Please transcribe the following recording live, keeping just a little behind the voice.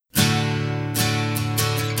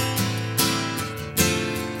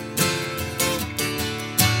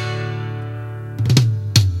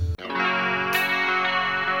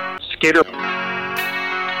Skitter.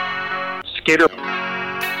 Skitter.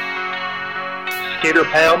 Skitter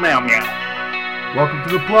pal meow meow. Welcome to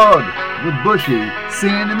The Plug with Bushy,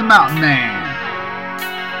 Sin, and the Mountain Man.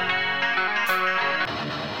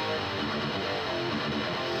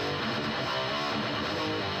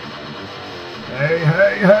 Hey,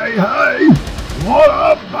 hey, hey, hey! What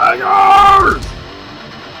up, bangers?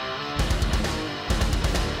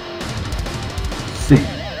 Sin.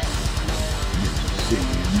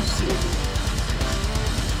 Sin.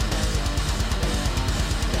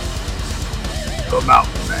 The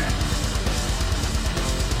Mountain Man.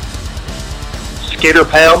 Skitter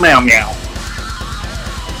pal meow meow.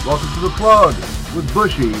 Welcome to The Plug with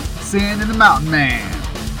Bushy, Sin, and the Mountain Man.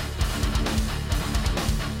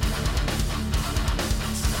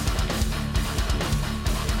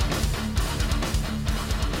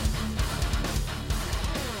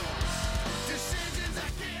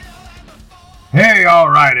 Hey,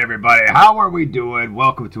 alright everybody, how are we doing?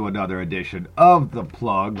 Welcome to another edition of The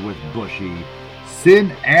Plug with Bushy,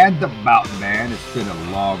 Sin, and the Mountain Man. It's been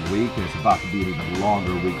a long week, and it's about to be an even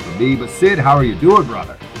longer week for me. But Sid, how are you doing,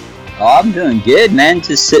 brother? Oh, I'm doing good, man.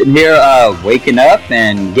 Just sitting here waking up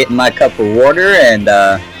and getting my cup of water and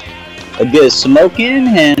a bit of smoking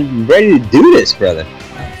and ready to do this, brother.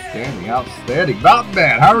 Outstanding. Mountain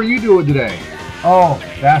Man, how are you doing today? Oh,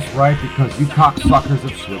 that's right, because you cocksuckers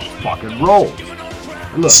have switched fucking roles.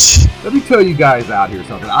 Look, let me tell you guys out here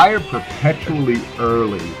something. I am perpetually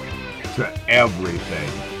early to everything.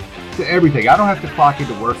 I don't have to clock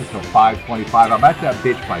into work until 5:25. I'm at that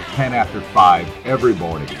bitch by 10 after 5 every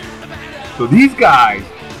morning. So these guys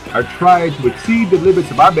are trying to exceed the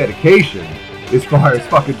limits of my medication as far as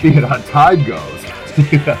fucking being on time goes.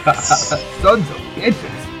 Sons of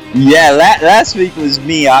bitches. Yeah, last week was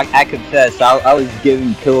me. I confess. I was giving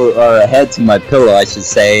a head to my pillow, I should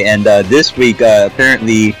say. And this week,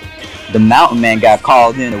 apparently, the Mountain Man got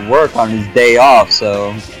called in to work on his day off.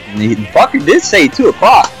 So the fucker did say 2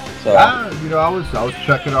 o'clock. So I was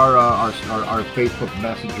checking our Facebook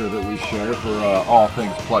Messenger that we share for all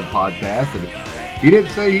things Plug Podcast, and he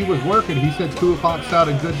didn't say he was working. He said 2 o'clock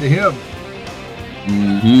sounded good to him.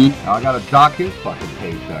 Mm-hmm. Now I gotta dock his fucking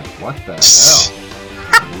paycheck. What the hell?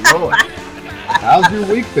 Lord. How's your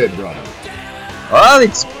week been, brother? Well,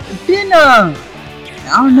 it's been, I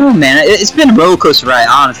don't know, man. It's been a roller coaster ride,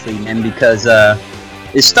 honestly, man, because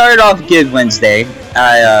it started off good Wednesday.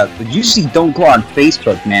 I usually don't go on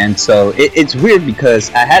Facebook, man, so it's weird because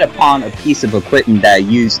I had upon a piece of equipment that I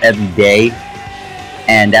use every day,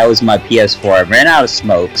 and that was my PS4. I ran out of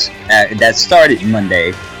smokes. That started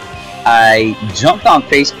Monday. I jumped on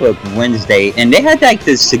Facebook Wednesday, and they had like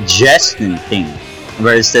this suggestion thing,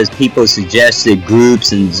 where it says people suggested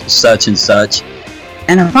groups and such,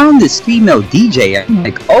 and I found this female DJ. I'm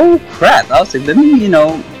like, oh crap. I was like, let me,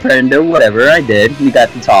 friend her, whatever. I did. We got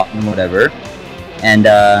to talking, whatever. And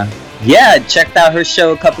I checked out her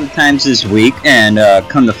show a couple of times this week, and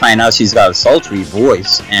come to find out she's got a sultry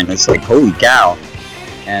voice, and it's like, holy cow.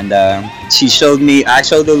 And I showed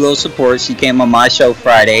her a little support. She came on my show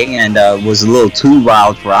Friday and was a little too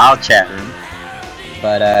wild for our chat room.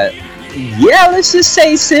 But let's just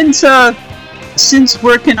say since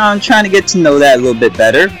working on trying to get to know that a little bit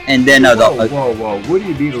better, and then whoa, what do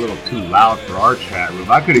you mean a little too loud for our chat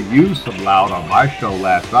room? I could have used some loud on my show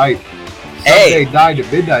last night. Sunday 9 to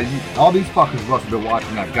midnight. All these fuckers must have been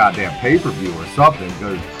watching that goddamn pay-per-view or something,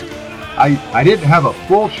 because I didn't have a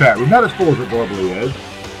full chat room, not as full as it normally is,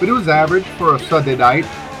 but it was average for a Sunday night.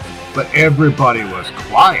 But everybody was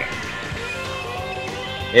quiet.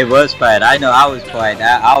 It was quiet. I know I was quiet.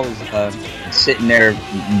 I was sitting there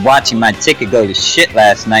watching my ticket go to shit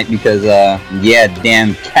last night because,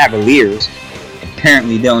 damn Cavaliers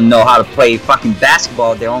apparently don't know how to play fucking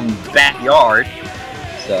basketball in their own backyard.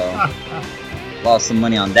 So, lost some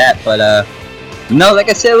money on that. But, like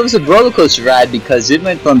I said, it was a roller coaster ride because it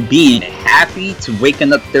went from being happy to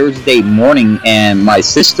waking up Thursday morning and my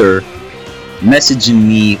sister messaging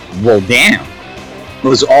me, well, damn.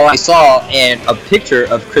 Was all I saw, and a picture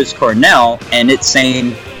of Chris Cornell, and it's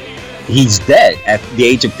saying he's dead at the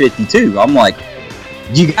age of 52. I'm like,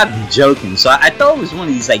 you gotta be joking. So I thought it was one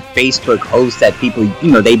of these like Facebook hosts that people,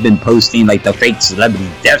 they've been posting like the fake celebrity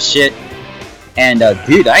death shit. And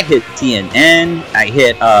dude, I hit CNN, I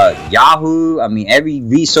hit Yahoo. I mean, every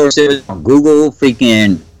resource on Google,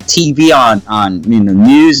 freaking TV on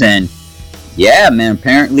news, and yeah, man,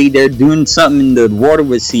 apparently they're doing something in the water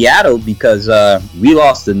with Seattle because we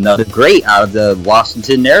lost another great out of the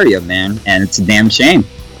Washington area, man, and it's a damn shame.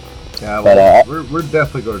 Yeah, well, we're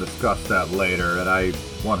definitely going to discuss that later, and I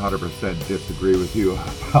 100% disagree with you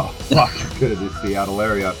about fucking good in the Seattle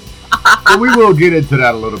area. But we will get into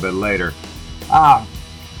that a little bit later.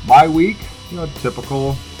 My week,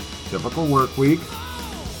 typical work week.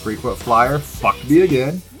 Frequent flyer fucked me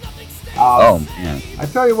again. Man. I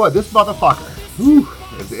tell you what, this motherfucker,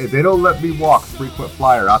 if they don't let me walk frequent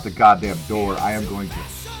flyer out the goddamn door, I am going to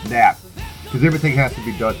snap. Because everything has to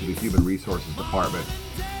be done to the human resources department.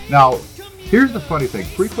 Now, here's the funny thing.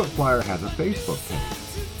 Frequent flyer has a Facebook page.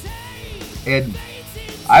 And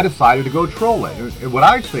I decided to go troll it. And when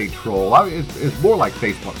I say troll, it's more like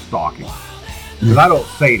Facebook stalking. Because I don't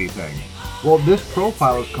say anything. Well, this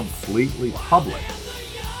profile is completely public.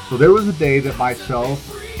 So there was a day that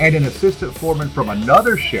myself and an assistant foreman from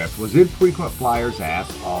another shift was in Frequent Flyer's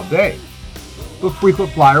ass all day. But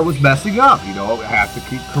Frequent Flyer was messing up, it had to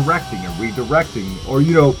keep correcting and redirecting, or,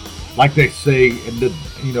 like they say in the,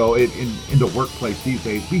 in the workplace these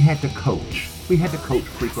days, we had to coach. We had to coach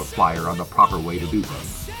Frequent Flyer on the proper way to do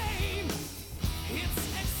things.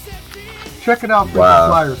 Checking out Frequent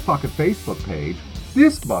Flyer's fucking Facebook page,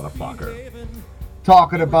 this motherfucker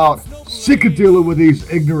talking about sick of dealing with these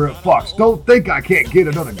ignorant fucks. Don't think I can't get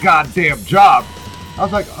another goddamn job. I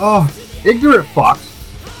was like, ignorant fucks?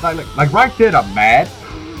 Like right then I'm mad.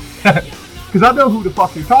 Because I know who the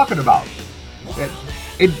fuck you're talking about.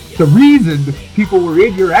 And the reason people were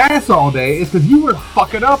in your ass all day is because you were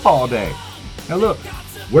fucking up all day. Now look,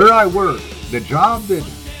 where I work, the job that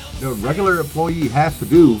the regular employee has to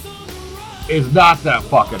do is not that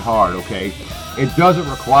fucking hard, okay? It doesn't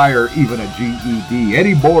require even a GED.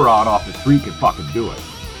 Any moron off the street can fucking do it.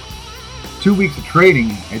 2 weeks of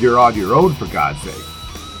training and you're on your own, for God's sake.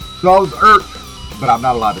 So I was irked, but I'm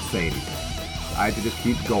not allowed to say anything. I had to just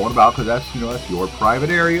keep going about, because that's your private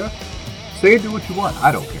area. Say and do what you want.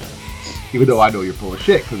 I don't care. Even though I know you're full of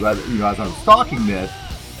shit, because as I'm stalking this,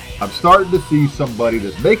 I'm starting to see somebody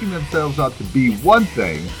that's making themselves out to be one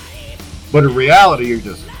thing, but in reality, you're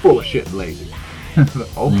just full of shit and lazy.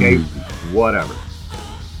 Okay, whatever.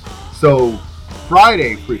 So,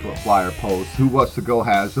 Friday Frequent Flyer posts who wants to go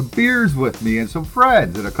have some beers with me and some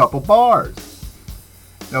friends at a couple bars.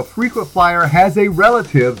 Now, Frequent Flyer has a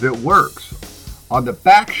relative that works on the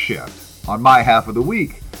back shift on my half of the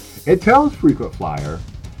week. It tells Frequent Flyer,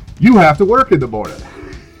 you have to work in the morning.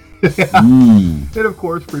 And of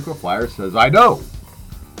course, Frequent Flyer says, I know.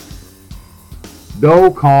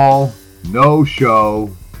 No call, no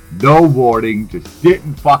show, no warning, just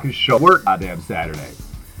didn't fucking show work goddamn Saturday.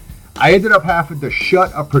 I ended up having to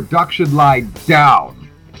shut a production line down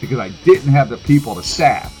because I didn't have the people to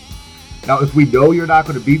staff. Now, if we know you're not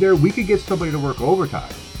going to be there, we could get somebody to work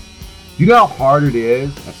overtime. You know how hard it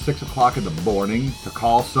is at 6 o'clock in the morning to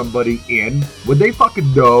call somebody in when they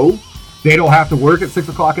fucking know they don't have to work at 6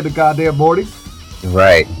 o'clock in the goddamn morning?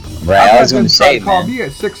 Right. I was going to say, call me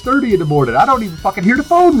at 6:30 in the morning. I don't even fucking hear the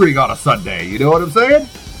phone ring on a Sunday. You know what I'm saying?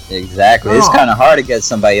 Exactly. It's kind of hard to get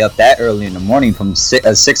somebody up that early in the morning from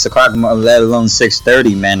 6 o'clock, let alone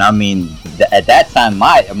 6:30, man. I mean, at that time,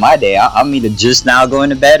 my day, I'm either just now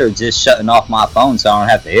going to bed or just shutting off my phone so I don't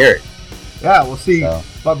have to hear it. Yeah, well, see,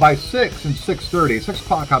 but by 6 and 6:30, at 6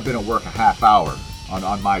 o'clock, I've been at work a half hour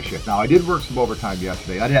on my shift. Now, I did work some overtime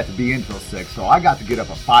yesterday. I didn't have to be in until 6, so I got to get up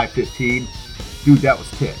at 5:15. Dude, that was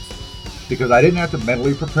tits. Because I didn't have to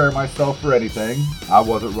mentally prepare myself for anything. I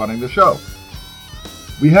wasn't running the show.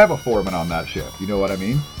 We have a foreman on that shift, you know what I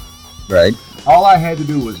mean? Right. All I had to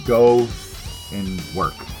do was go and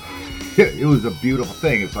work. It was a beautiful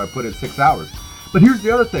thing, and so I put in 6 hours. But here's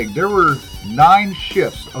the other thing. There were 9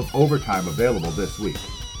 shifts of overtime available this week.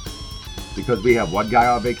 Because we have one guy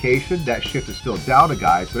on vacation, that shift is still down a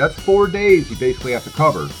guy, so that's 4 days you basically have to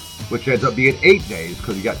cover, which ends up being 8 days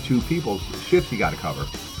because you got 2 people's shifts you got to cover.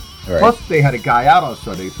 Right. Plus, they had a guy out on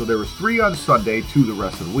Sunday, so there was 3 on Sunday, 2 the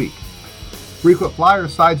rest of the week. Frequent Flyer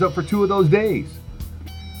signs up for 2 of those days.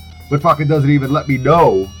 But fucking doesn't even let me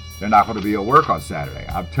know they're not going to be at work on Saturday.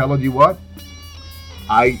 I'm telling you what,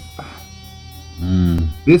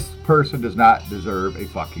 this person does not deserve a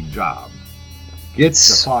fucking job. Get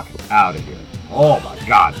the fuck out of here. Oh my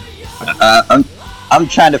God. I'm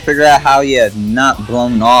trying to figure out how you have not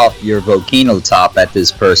blown off your volcano top at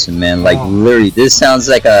this person, man. Like, literally, this sounds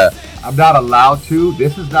like a... I'm not allowed to.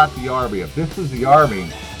 This is not the Army. If this was the Army,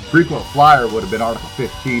 Frequent Flyer would have been Article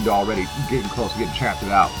 15 already, getting close to getting chaptered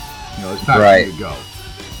out. You know, it's time for me to go.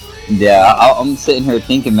 Yeah, I'm sitting here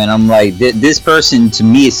thinking, man, I'm like, this person, to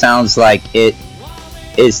me, it sounds like it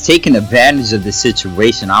is taking advantage of the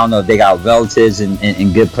situation. I don't know if they got relatives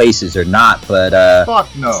in good places or not, but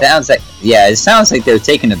fuck no. It sounds like they're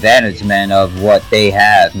taking advantage, man, of what they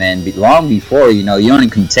have, man. Long before, you only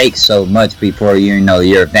can take so much before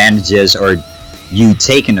your advantages or you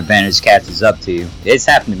taking advantage catches up to you. It's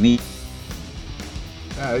happened to me.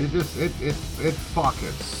 it fucking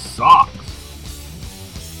sucks.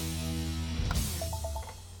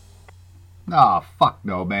 Nah, fuck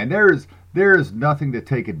no, man. There's nothing to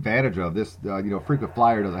take advantage of. This, frequent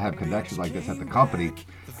flyer doesn't have connections like this at the company.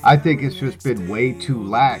 I think it's just been way too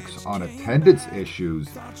lax on attendance issues.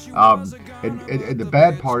 And the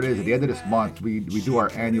bad part is, at the end of this month, we do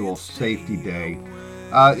our annual safety day.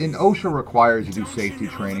 And OSHA requires you do safety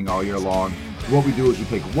training all year long. What we do is we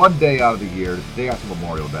take one day out of the year, the day after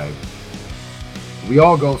Memorial Day. We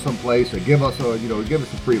all go someplace. They give us a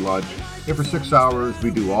free lunch. And for 6 hours,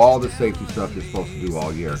 we do all the safety stuff you're supposed to do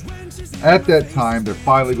all year. At that time, they're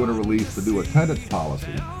finally going to release the new attendance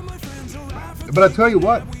policy. But I tell you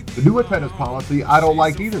what, the new attendance policy I don't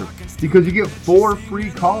like either, because you get 4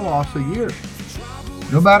 free call-offs a year.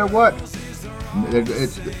 No matter what.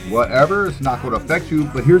 It's whatever, it's not going to affect you,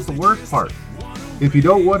 but here's the worst part. If you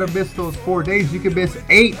don't want to miss those 4 days, you can miss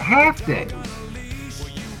 8 half days.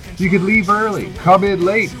 You could leave early, come in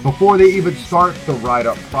late, before they even start the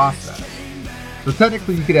write-up process. So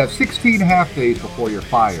technically you could have 16 half days before you're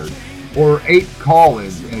fired, or 8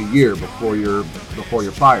 call-ins in a year before you're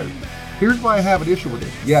fired. Here's why I have an issue with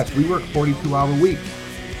this. Yes, we work 42-hour weeks.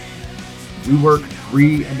 We work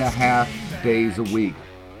 3.5 days a week.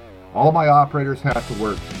 All my operators have to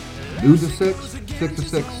work noon to 6, 6 to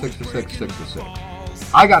 6, 6 to 6, 6 to 6.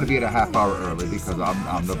 I got to be at a half hour early because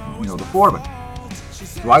I'm the foreman.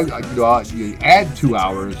 So you add 2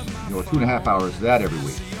 hours, 2.5 hours to that every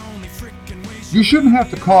week. You shouldn't have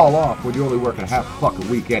to call off when you only work a half fucking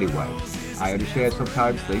week anyway. I understand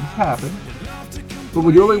sometimes things happen, but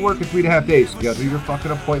when you're only working 3.5 days, schedule your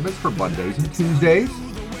fucking appointments for Mondays and Tuesdays.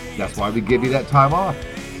 That's why we give you that time off.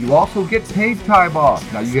 You also get paid time off.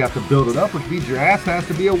 Now you have to build it up, which means your ass has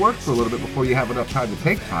to be at work for a little bit before you have enough time to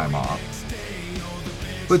take time off.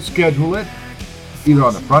 But schedule it either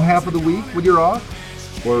on the front half of the week when you're off,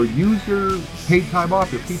 or use your paid time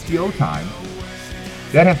off, your PTO time.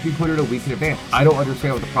 That has to be put in a week in advance. I don't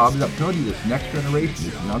understand what the problem is. I'm telling you, this next generation,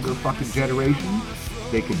 this younger fucking generation,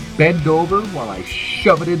 they can bend over while I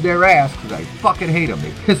shove it in their ass because I fucking hate them.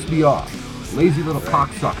 They piss me off. Lazy little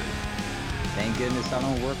cocksuckers. Thank goodness I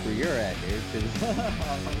don't work where you're at, dude, because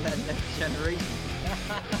I'm that next generation.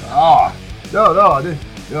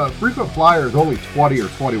 No. Frequent flyer is only 20 or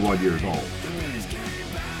 21 years old.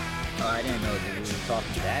 Oh, I didn't know that we were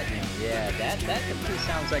talking that. Yeah, that completely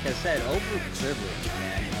sounds, like I said, overprivileged,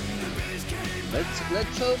 man. I mean, let's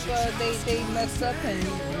hope they mess up and,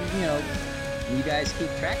 you guys keep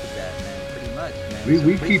track of that, man, pretty much, man.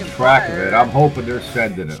 We keep track of it. I'm hoping they're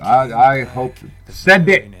sending it. I hope. Send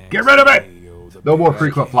it. Get rid of it. No more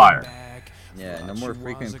frequent flyer. Yeah, no more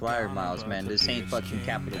frequent flyer miles, man. This ain't fucking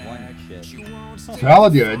Capital One and shit.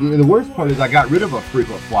 Telling you, the worst part is I got rid of a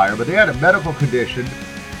frequent flyer, but they had a medical condition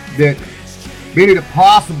that made it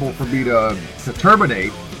impossible for me to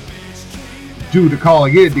terminate due to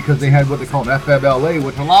calling in because they had what they call an FMLA,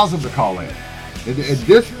 which allows them to call in. And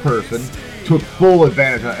this person took full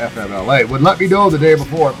advantage of FMLA. Would let me know the day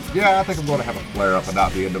before, yeah, I think I'm going to have a flare-up and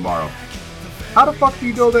not be in tomorrow. How the fuck do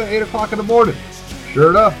you know that at 8 o'clock in the morning? Sure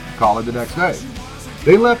enough, call in the next day.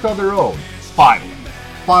 They left on their own.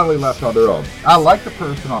 Finally left on their own. I like the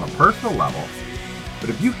person on a personal level, but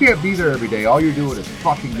if you can't be there every day, all you're doing is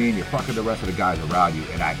fucking me and you're fucking the rest of the guys around you.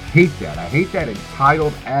 And I hate that. I hate that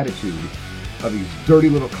entitled attitude of these dirty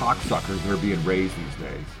little cocksuckers that are being raised these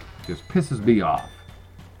days. It just pisses me off.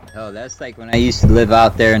 Oh, that's like when I used to live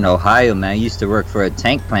out there in Ohio, man. I used to work for a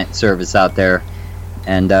tank plant service out there.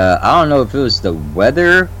 And I don't know if it was the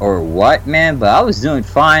weather or what, man, but I was doing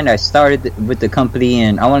fine. I started with the company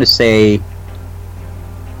in, I want to say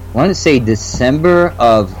December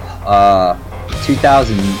of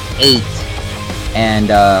 2008. And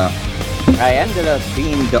I ended up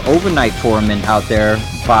being the overnight foreman out there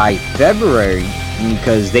by February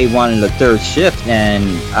because they wanted a third shift, and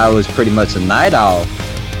I was pretty much a night owl.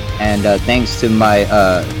 And thanks to my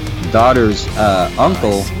daughter's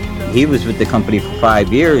uncle, he was with the company for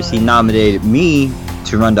 5 years. He nominated me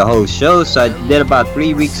to run the whole show, so I did about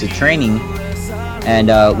 3 weeks of training, and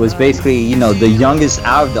was basically, the youngest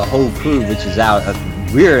out of the whole crew, which is out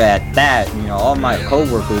weird at that. All my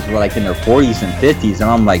co-workers were like in their 40s and 50s, and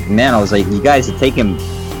I'm like, man, I was like, you guys are taking,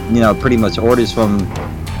 pretty much orders from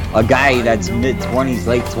a guy that's mid-20s,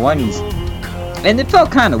 late 20s, and it felt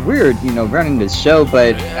kind of weird, running the show,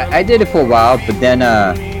 but I did it for a while, but then,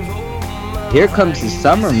 here comes the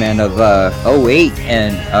summer, man, of 08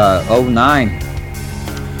 and 09.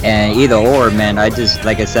 And either or, man, I just,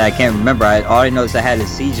 like I said, I can't remember. All I know is I had a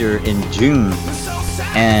seizure in June.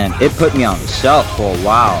 And it put me on the shelf for a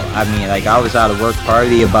while. I mean, like, I was out of work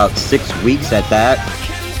probably about 6 weeks at that.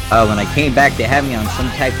 when I came back, they had me on some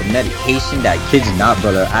type of medication that, kids not,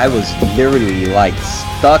 brother, I was literally like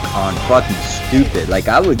stuck on fucking stupid. Like,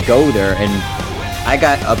 I would go there and I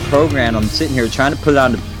got a program, I'm sitting here trying to put it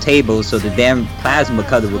on the table so the damn plasma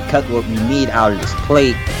cutter would cut what we need out of this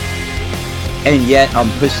plate, and yet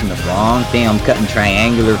I'm pushing the wrong thing. I'm cutting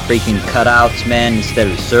triangular freaking cutouts, man, instead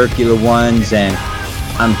of circular ones, and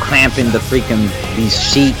I'm clamping the freaking these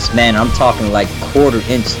sheets, man. I'm talking like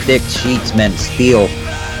 1/4-inch thick sheets, man, steel,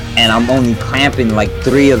 and I'm only clamping like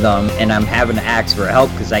 3 of them, and I'm having to ask for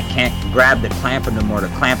help because I can't grab the clamper no more to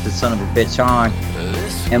clamp the son of a bitch on.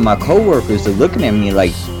 And my coworkers are looking at me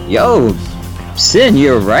like, yo, Sin,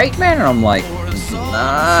 you're right, man? And I'm like,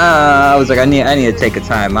 nah. I was like, I need to take a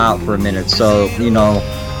time out for a minute. So, you know,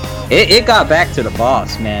 it got back to the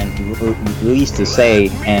boss, man, least to say.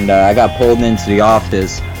 And I got pulled into the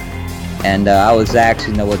office, and I was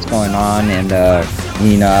asking what's going on, and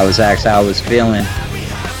you know, I was asked how I was feeling.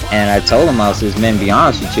 And I told him, I was, man, be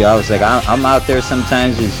honest with you, I was like, I'm out there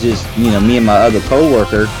sometimes, it's just, you know, me and my other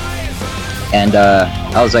coworker. And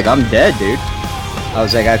I was like, I'm dead, dude. I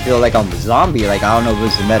was like, I feel like I'm a zombie. Like, I don't know if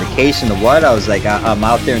it's the medication or what. I was like, I'm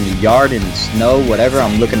out there in the yard in the snow, whatever.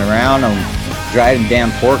 I'm looking around. I'm driving damn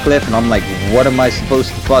forklift, and I'm like, what am I supposed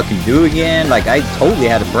to fucking do again? Like, I totally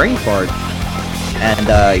had a brain fart.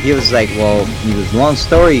 And he was like, well, he was, long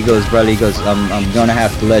story. He goes, brother, he goes, I'm gonna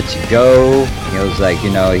have to let you go. He was like,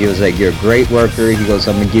 you know, he was like, you're a great worker. He goes,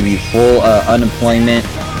 I'm gonna give you full unemployment,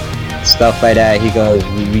 stuff like that. He goes,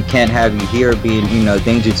 we can't have you here being, you know,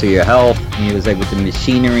 danger to your health. And he was like, with the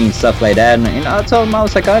machinery and stuff like that. And I told him, I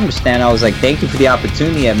was like, I understand. I was like, thank you for the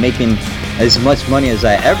opportunity at making as much money as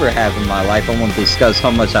I ever have in my life. I won't discuss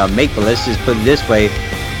how much I make, but let's just put it this way: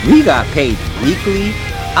 we got paid weekly.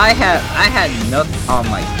 I had enough on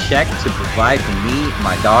my check to provide for me,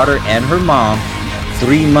 my daughter, and her mom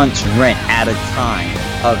 3 months rent at a time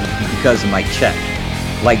because of my check.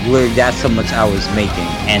 Like, literally, that's how much I was making,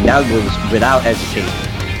 and that was without education.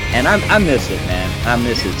 And I miss it, man. I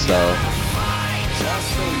miss it. So.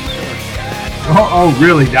 Oh,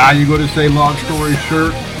 really? Now you going to say long story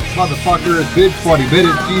short? Motherfucker, it's been 20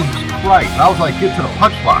 minutes. Jesus Christ! I was like, get to the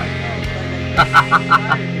punchline.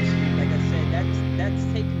 That's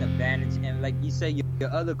taking advantage, and like you said,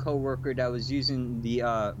 your other coworker that was using the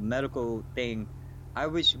medical thing, I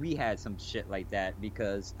wish we had some shit like that,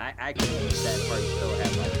 because I could use that part still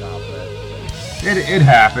have my job, but it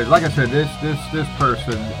happened. Like I said, this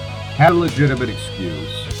person had a legitimate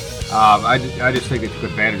excuse. I just think they took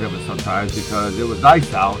advantage of it sometimes because it was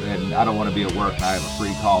nice out, and I don't want to be at work and I have a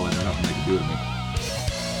free call and there's nothing they can do to me.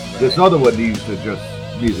 Right. This other one needs to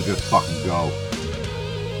just fucking go.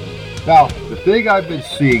 Now, the thing I've been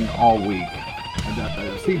seeing all week, and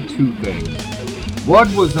I've seen 2 things.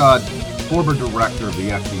 One was former director of the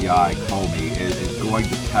FBI, Comey, is going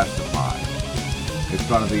to testify in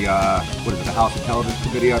front of the the House Intelligence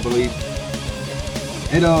Committee, I believe.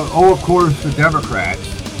 And of course, the Democrats.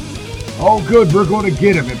 Oh, good, we're going to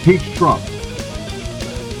get him, impeach Trump.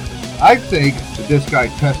 I think that this guy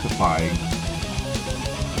testifying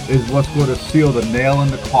is what's going to seal the nail in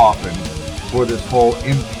the coffin for this whole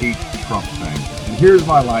impeach Trump thing. And here's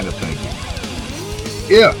my line of thinking.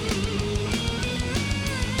 If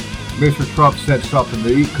Mr. Trump said something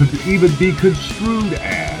that could even be construed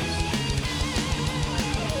as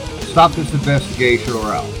stop this investigation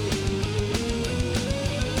or else.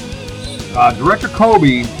 Director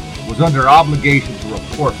Comey was under obligation to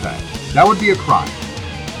report that. That would be a crime.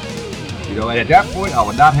 You know, and at that point, I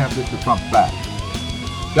would not have Mr. Trump back.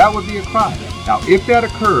 That would be a crime. Now, if that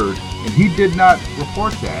occurred and he did not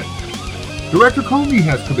report that, Director Comey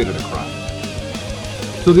has committed a crime.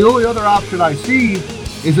 So the only other option I see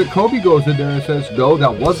is that Comey goes in there and says, no,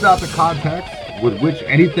 that was not the context with which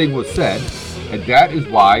anything was said, and that is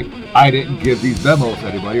why I didn't give these memos to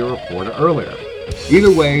anybody or report it earlier.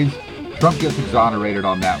 Either way, Trump gets exonerated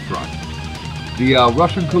on that front. The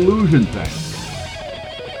Russian collusion thing.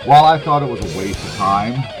 While I thought it was a waste of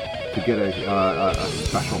time to get a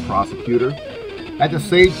special prosecutor, at the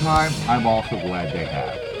same time, I'm also glad they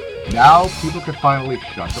have. Now people can finally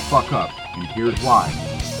shut the fuck up, and here's why.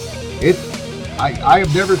 I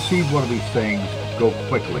have never seen one of these things go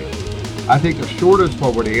quickly. I think the shortest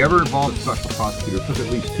one where they ever involved a special prosecutor took at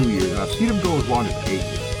least 2 years, and I've seen them go as long as 8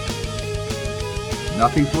 years.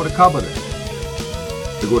 Nothing's going to come of it.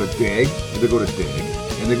 They're going to dig, and they're going to dig,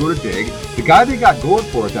 and they're going to dig. The guy they got going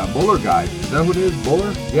for it, that Mueller guy, is that who it is,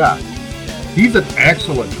 Mueller? Yeah. He's an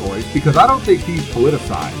excellent choice because I don't think he's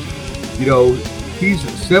politicized. You know, he's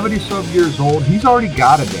 70-some years old. He's already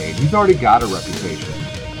got a name. He's already got a reputation.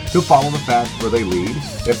 He'll follow the facts where they lead.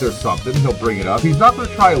 If there's something, he'll bring it up. He's not going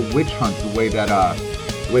to try a witch hunt the way that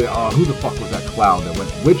with who the fuck was that clown that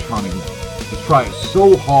went witch hunting? Was trying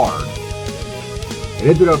so hard. It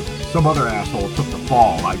ended up some other asshole took the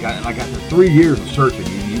fall. Like after 3 years of searching,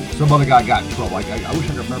 some other guy got in trouble. I wish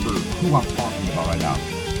I could remember who I'm talking about right now.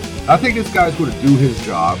 I think this guy's going to do his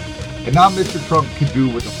job, and now Mr. Trump can do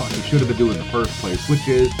what the fuck he should have been doing in the first place, which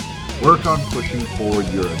is work on pushing forward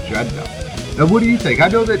your agenda. Now, what do you think? I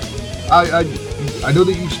know that I know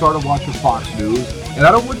that you started watching Fox News, and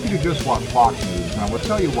I don't want you to just watch Fox News, and I will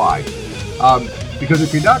tell you why. Because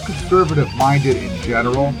if you're not conservative-minded in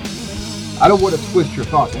general, I don't want to twist your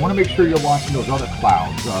thoughts. I want to make sure you're watching those other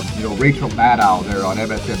clowns. Rachel Maddow there on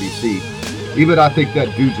MSNBC. Even I think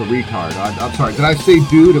that dude's a retard. I'm sorry, did I say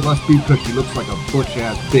dude? It must be because she looks like a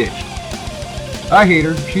butch-ass bitch. I hate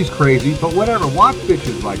her. She's crazy, but whatever. Watch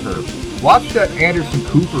bitches like her. Watch that Anderson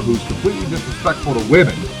Cooper who's completely disrespectful to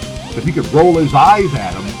women. If he could roll his eyes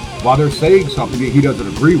at them while they're saying something that he doesn't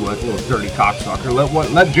agree with, little dirty cocksucker.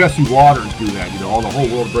 Let Jesse Waters do that, all the whole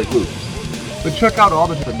world break loose. But check out all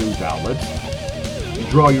the different news outlets and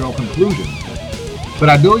draw your own conclusions. But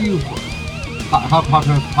I know you. How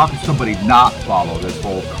can somebody not follow this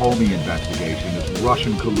whole Comey investigation, this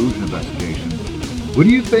Russian collusion investigation? What do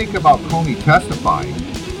you think about Comey testifying?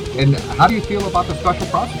 And how do you feel about the special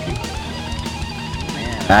prosecutor?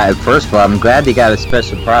 First of all, I'm glad they got a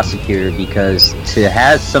special prosecutor, because to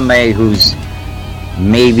have somebody who's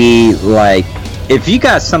maybe like, if you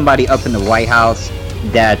got somebody up in the White House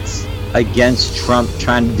that's against Trump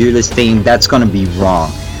trying to do this thing, that's going to be wrong.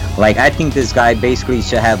 Like, I think this guy basically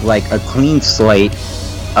should have like a clean slate,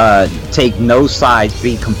 take no sides,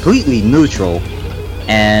 be completely neutral.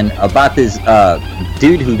 And about this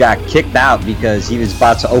dude who got kicked out because he was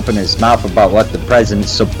about to open his mouth about what the president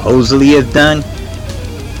supposedly has done.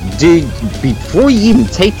 Dude, before you even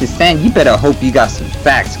take the stand, you better hope you got some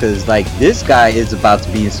facts, because like this guy is about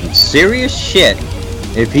to be in some serious shit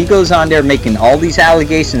if he goes on there making all these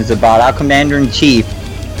allegations about our commander-in-chief,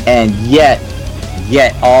 and yet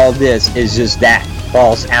all this is just that,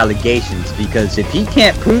 false allegations. Because if he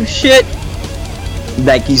can't prove shit,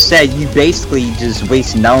 like you said, you basically just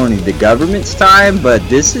wasting not only the government's time, but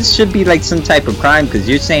should be like some type of crime, because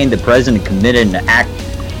you're saying the president committed an act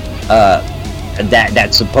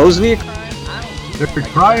that's supposedly a crime. They're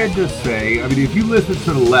trying to say, I mean, if you listen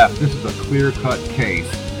to the left, this is a clear-cut case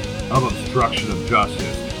of obstruction of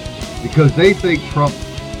justice, because they think Trump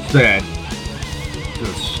said to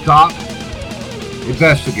stop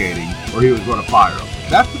investigating or he was going to fire him.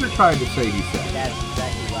 That's what they're trying to say he said. That's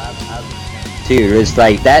exactly what I was too. It's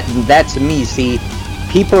like that to me, see,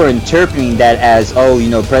 people are interpreting that as,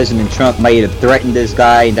 President Trump might have threatened this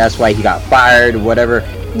guy and that's why he got fired or whatever.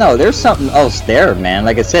 No, there's something else there, man.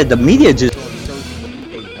 Like I said, the media just shows what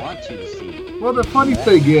they want you to see. Well, the funny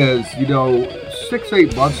thing is,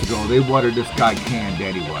 6-8 months ago, they wanted this guy canned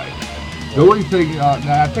anyway. The only thing,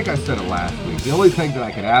 I think I said it last week, the only thing that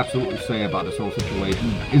I can absolutely say about this whole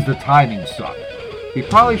situation is the timing sucked. He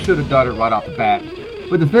probably should have done it right off the bat.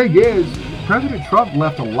 But the thing is, President Trump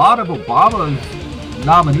left a lot of Obama's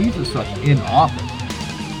nominees and such in office.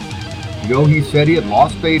 He said he had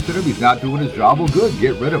lost faith in him. He's not doing his job. Well, good,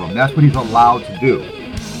 get rid of him. That's what he's allowed to do.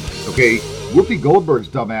 Okay, Whoopi Goldberg's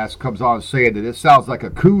dumbass comes on saying that it sounds like a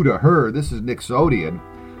coup to her. This is Nixonian.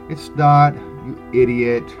 It's not, you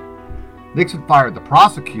idiot. Nixon fired the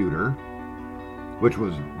prosecutor, which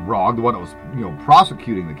was wrong, the one that was,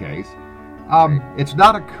 prosecuting the case. It's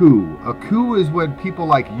not a coup. A coup is when people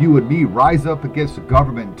like you and me rise up against the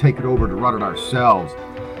government and take it over to run it ourselves.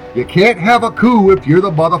 You can't have a coup if you're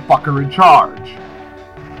the motherfucker in charge.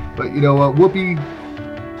 But you know what, Whoopi,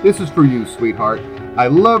 this is for you, sweetheart. I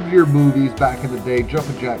loved your movies back in the day.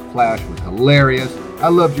 Jumpin' Jack Flash was hilarious. I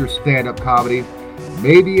loved your stand-up comedy.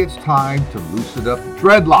 Maybe it's time to loosen up the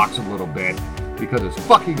dreadlocks a little bit, because it's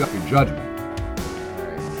fucking up your judgment.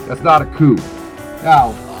 That's not a coup.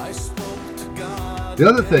 Now, the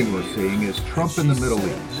other thing we're seeing is Trump in the Middle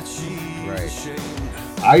East. Right.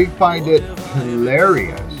 I find it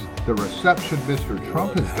hilarious, the reception Mr.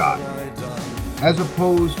 Trump has gotten, as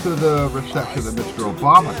opposed to the reception that Mr.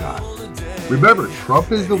 Obama got. Remember,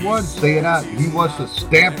 Trump is the one saying that he wants to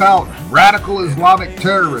stamp out radical Islamic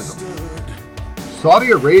terrorism.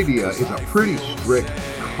 Saudi Arabia is a pretty strict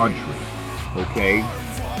country, okay?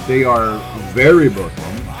 They are very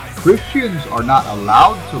Muslim. Christians are not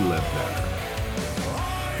allowed to live there.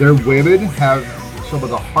 Their women have some of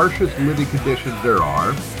the harshest living conditions there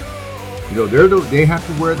are. They have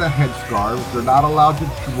to wear the headscarves. They're not allowed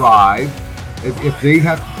to drive. If they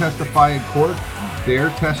have to testify in court,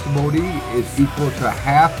 their testimony is equal to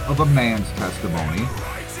half of a man's testimony.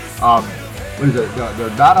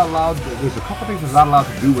 They're not allowed. There's a couple things they're not allowed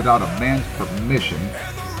to do without a man's permission.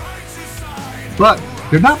 But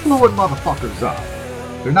they're not blowing motherfuckers up.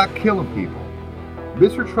 They're not killing people.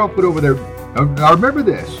 Mr. Trump went over there. Now remember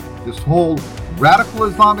this whole radical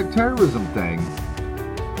Islamic terrorism thing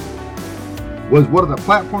was one of the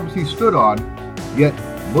platforms he stood on, yet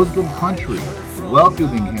Muslim countries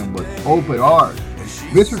welcoming him with open arms.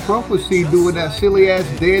 Mr. Trump was seen doing that silly-ass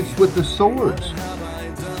dance with the swords.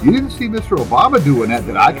 You didn't see Mr. Obama doing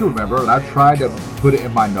that I can remember, and I've tried to put it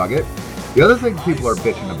in my nugget. The other thing people are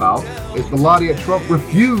bitching about is Melania Trump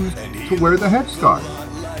refused to wear the headscarf.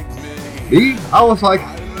 Me? I was like,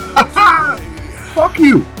 fuck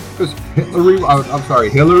you. Because Hillary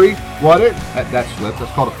wanted that slip.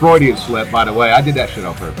 That's called a Freudian slip, by the way. I did that shit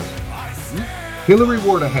on purpose. Hillary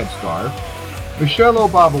wore the headscarf. Michelle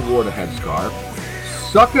Obama wore the headscarf.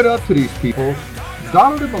 Suck it up to these people.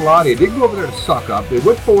 Donald and Melania didn't go over there to suck up. They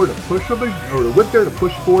went forward to push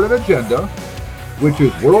forward an agenda, which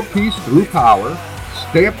is world peace through power,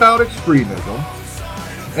 stamp out extremism.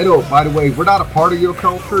 And oh, by the way, we're not a part of your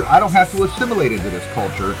culture. I don't have to assimilate into this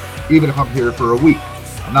culture, even if I'm here for a week.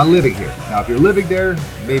 I'm not living here. Now, if you're living there,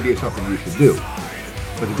 maybe it's something you should do.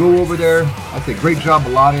 But to go over there, I say great job,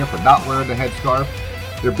 Melania, for not wearing the headscarf.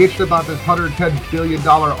 They're bitching about this $110 billion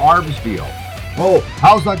arms deal. Oh,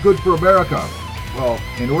 how's that good for America? Well,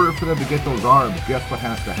 in order for them to get those arms, guess what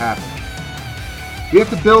has to happen? We have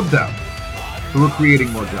to build them. So we're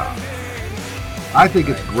creating more jobs. I think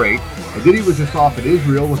it's great. And then he was just off in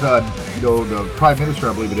Israel with, the Prime Minister,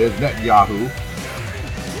 I believe it is, Netanyahu.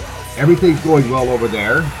 Everything's going well over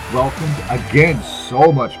there. Welcomed. Again,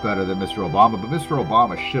 so much better than Mr. Obama. But Mr.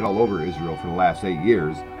 Obama shit all over Israel for the last 8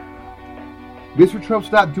 years. Mr.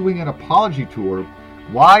 Trump's not doing an apology tour.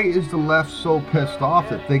 Why is the left so pissed off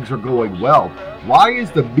that things are going well? Why is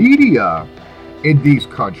the media in these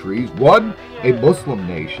countries, one, a Muslim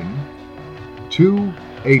nation, two,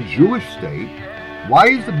 a Jewish state, why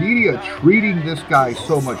is the media treating this guy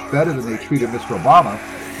so much better than they treated Mr. Obama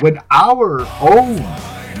when our own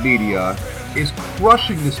media is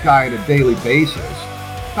crushing this guy on a daily basis?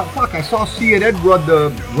 Now, fuck, I saw CNN run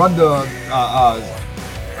the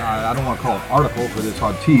I don't want to call it article for this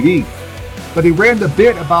on TV, but they ran the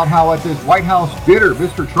bit about how at this White House dinner,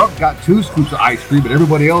 Mr. Trump got 2 scoops of ice cream and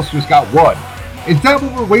everybody else just got 1. Is that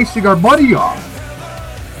what we're wasting our money on?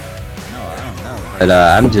 But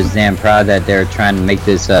I'm just damn proud that they're trying to make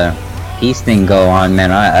this peace thing go on,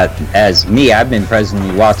 man. I've been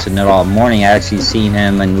presently watching it all morning. I actually seen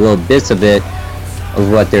him and little bits of it of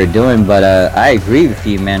what they're doing. But I agree with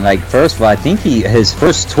you, man. Like, first of all, I think his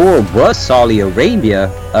first tour was Saudi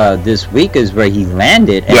Arabia. This week is where he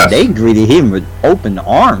landed, and they greeted him with open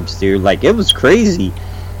arms, dude. Like, it was crazy.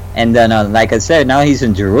 And then, like I said, now he's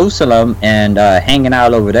in Jerusalem and hanging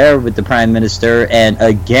out over there with the Prime Minister. And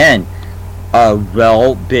again, a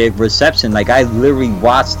big reception. Like, I literally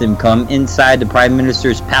watched him come inside the Prime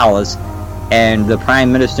Minister's palace, and the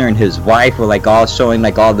Prime Minister and his wife were like all showing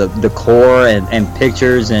like all the decor and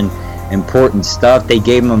pictures and important stuff. They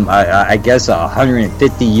gave him, I guess, a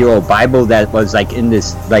 150-year-old Bible that was like in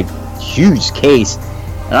this like huge case.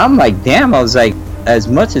 And I'm like, damn, I was like, as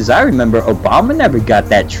much as I remember, Obama never got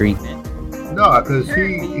that treatment. No, because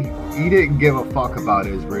he didn't give a fuck about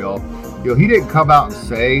Israel. He didn't come out and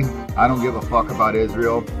say, I don't give a fuck about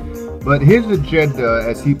Israel. But his agenda,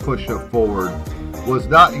 as he pushed it forward, was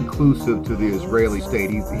not inclusive to the Israeli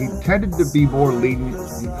state. He tended to be more leaned.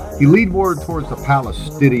 He leaned more towards the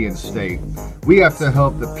Palestinian state. We have to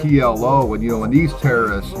help the PLO and these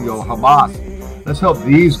terrorists, Hamas. Let's help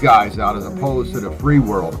these guys out as opposed to the free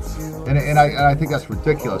world. And I think that's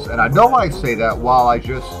ridiculous. And I know I say that while I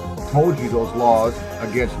just told you those laws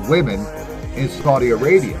against women in Saudi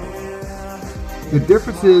Arabia. The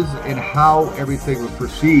difference is in how everything was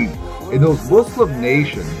perceived in those Muslim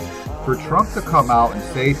nations. For Trump to come out and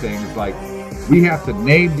say things like, we have to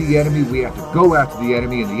name the enemy, we have to go after the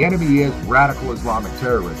enemy, and the enemy is radical Islamic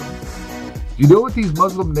terrorism. Do you know what these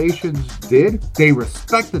Muslim nations did? They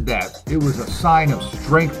respected that. It was a sign of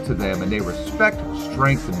strength to them, and they respect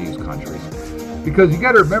strength in these countries. Because you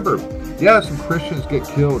got to remember, some Christians get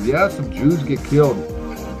killed, some Jews get killed.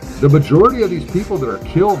 The majority of these people that are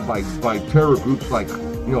killed by terror groups like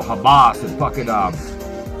Hamas and fucking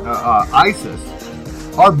ISIS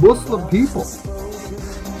are Muslim people.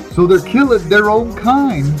 So they're killing their own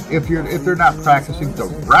kind if they're not practicing the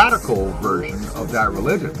radical version of that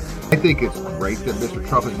religion. I think it's great that Mr.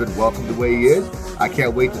 Trump has been welcomed the way he is. I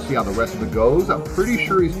can't wait to see how the rest of it goes. I'm pretty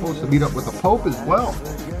sure he's supposed to meet up with the Pope as well.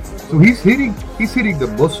 So he's hitting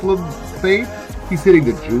the Muslim faith, he's hitting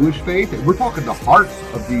the Jewish faith, and we're talking the hearts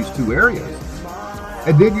of these two areas.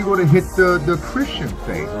 And then you're going to hit the Christian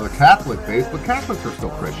faith, or the Catholic faith, but Catholics are still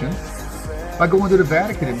Christian, by going to the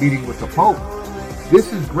Vatican and meeting with the Pope.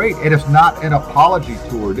 This is great, and it's not an apology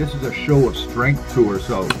tour. This is a show of strength tour.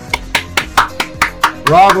 So,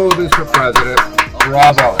 bravo, Mr. President.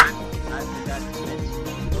 Bravo. I forgot to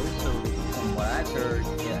mention, also, from what I've heard,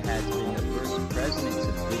 it has been the first president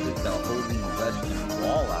to visit the Holy Western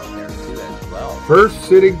Wall out there, too, as well. First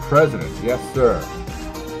sitting president. Yes, sir.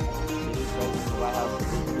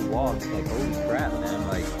 It's like, holy crap, man.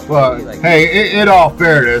 Like, Well, really, like, hey, in all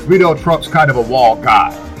fairness, we know Trump's kind of a wall guy.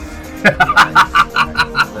 no,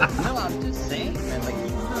 I'm just saying, man. Like, you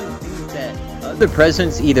really think that other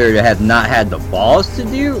presidents either have not had the balls to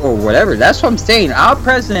do or whatever. That's what I'm saying. Our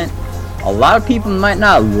president, a lot of people might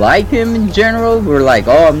not like him in general. We're like,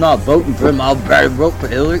 oh, I'm not voting for him. I'll better vote for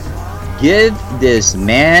Hillary. Give this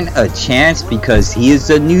man a chance because he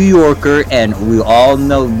is a New Yorker, and we all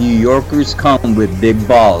know New Yorkers come with big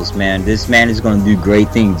balls, man. This man is going to do great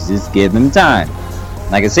things. Just give him time.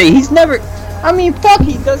 Like I say, he's never... I mean, fuck,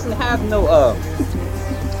 he doesn't have no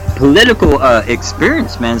political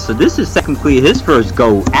experience, man. So this is technically his first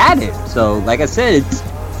go at it. So, like I said,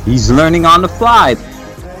 he's learning on the fly.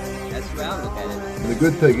 That's what I look at it. And the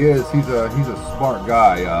good thing is, he's a smart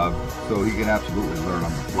guy, so he can absolutely learn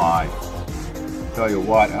on the fly. Tell you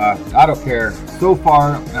what, I don't care. So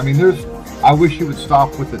far, I mean, I wish he would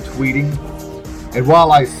stop with the tweeting. And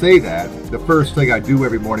while I say that, the first thing I do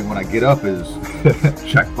every morning when I get up is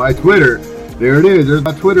check my Twitter. There it is. There's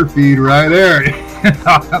my Twitter feed right there.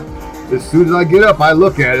 As soon as I get up, I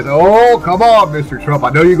look at it. Oh, come on, Mr. Trump. I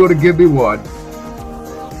know you're going to give me one.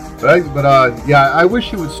 But yeah, I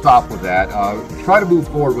wish you would stop with that. Try to move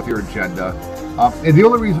forward with your agenda. And the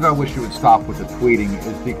only reason I wish you would stop with the tweeting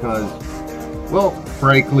is because, well,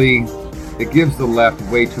 frankly, it gives the left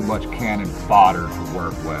way too much cannon fodder to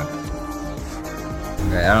work with.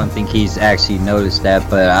 I don't think he's actually noticed that,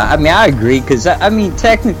 but I mean, I agree, because, I mean,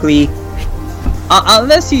 technically,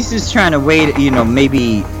 unless he's just trying to wait,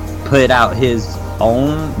 maybe put out his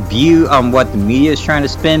own view on what the media is trying to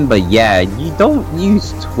spin, but yeah, you don't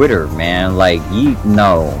use Twitter, man. Like,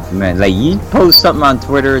 man, like, you post something on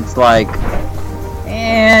Twitter, it's like,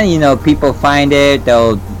 people find it,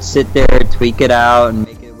 they'll sit there, tweak it out, and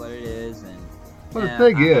make it what it is, and... Well, the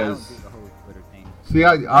thing is... See,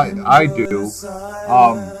 I do,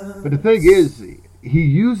 but the thing is, he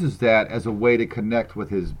uses that as a way to connect with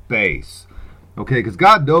his base, okay? Because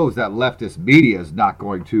God knows that leftist media is not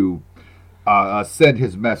going to send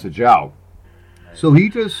his message out. So he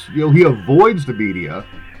just, he avoids the media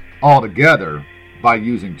altogether by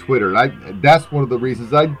using Twitter. And that's one of the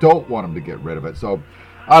reasons I don't want him to get rid of it. So,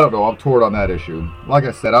 I don't know, I'm torn on that issue. Like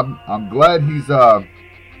I said, I'm glad he's out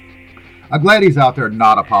there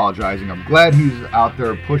not apologizing. I'm glad he's out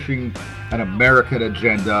there pushing an American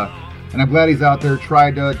agenda, and I'm glad he's out there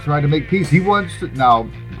trying to make peace. He wants to, now,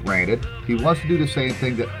 granted, he wants to do the same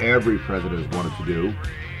thing that every president has wanted to do,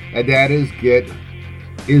 and that is get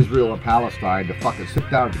Israel and Palestine to fucking sit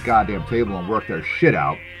down at the goddamn table and work their shit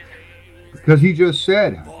out. Because he just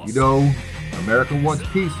said, America wants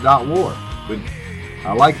peace, not war. But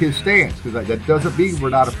I like his stance, because that doesn't mean we're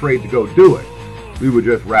not afraid to go do it. We would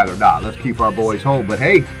just rather not. Let's keep our boys home. But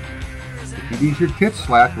hey, if you need your tits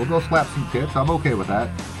slapped, we'll go slap some tits. I'm okay with that.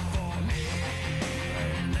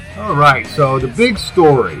 All right, so the big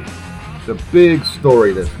story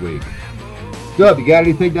this week. Dub, you got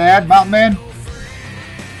anything to add, Mountain Man?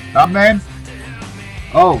 Mountain Man?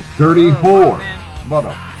 Oh, dirty whore.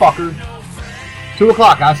 Motherfucker. 2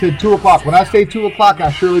 o'clock. I said 2 o'clock. When I say 2 o'clock,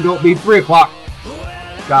 I surely don't mean 3 o'clock.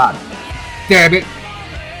 God damn it.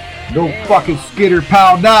 No fucking skitter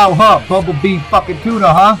pound now, huh? Bumblebee fucking tuna,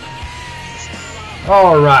 huh?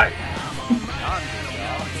 Alright.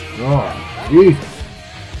 Oh, Jesus.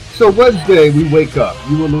 So Wednesday, we wake up.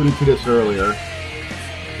 You alluded to this earlier.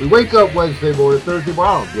 We wake up Wednesday morning, Thursday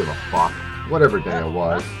morning. I don't give a fuck. Whatever day it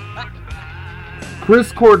was.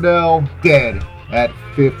 Chris Cornell dead at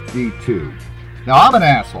 52. Now, I'm an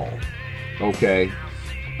asshole. Okay?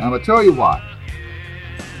 And I'm going to tell you why.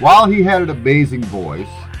 While he had an amazing voice,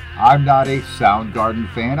 I'm not a Soundgarden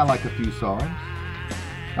fan. I like a few songs.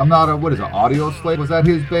 I'm not a, Audio Slave? Was that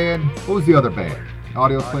his band? What was the other band?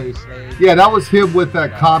 Audio Slave? Yeah, that was him with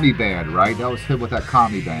that commie band, right? That was him with that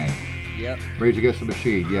commie band. Yep. Rage Against the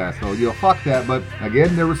Machine, yeah. So, fuck that. But,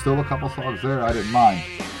 again, there were still a couple songs there I didn't mind.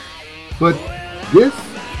 But this,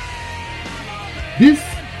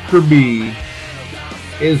 for me,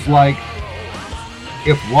 is like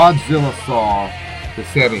if Godzilla saw the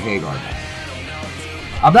Sammy Hagar band.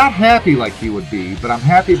 I'm not happy like he would be, but I'm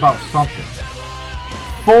happy about something.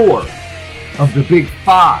 4 of the big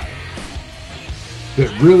 5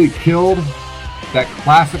 that really killed that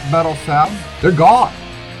classic metal sound, they're gone.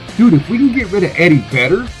 Dude, if we can get rid of Eddie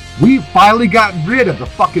Vedder, We've finally gotten rid of the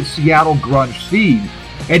fucking Seattle grunge scene,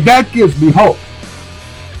 and that gives me hope.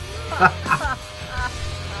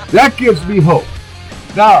 That gives me hope.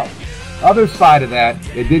 Now, other side of that,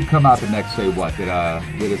 it did come out the next day, what, that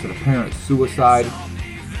it's an apparent suicide.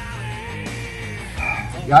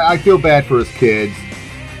 I feel bad for his kids,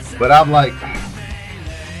 but I'm like,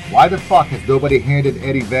 why the fuck has nobody handed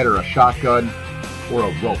Eddie Vedder a shotgun or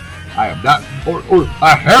a rope? I am not, or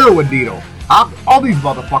a heroin needle. All these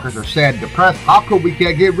motherfuckers are sad and depressed. How come we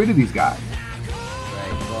can't get rid of these guys?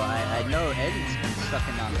 Right, well, I know Eddie's been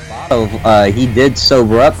sucking on the bottle. He did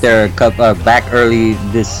sober up there back early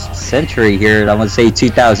this century here, I want to say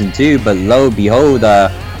 2002, but lo and behold,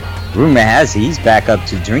 rumor has he's back up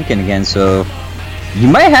to drinking again, so you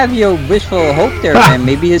might have your wishful hope there, man.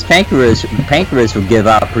 Maybe his pancreas will give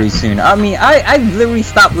out pretty soon. I mean, I literally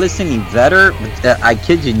stopped listening to Vedder, I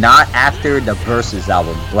kid you not, after the Versus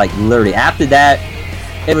album. Like, literally, after that,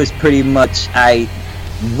 it was pretty much, I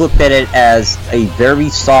looked at it as a very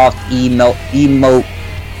soft emo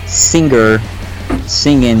singer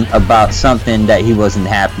singing about something that he wasn't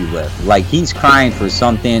happy with. Like, he's crying for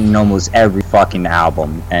something in almost every fucking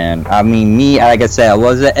album. And I mean, me, like I said, I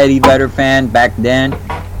was an Eddie Vedder fan back then.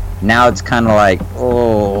 Now it's kind of like,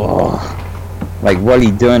 oh, like, what are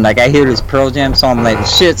you doing? Like, I hear this Pearl Jam song, I'm like,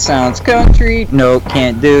 shit sounds country, nope,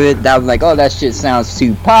 can't do it. I'm like, oh, that shit sounds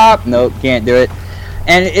too pop, nope, can't do it.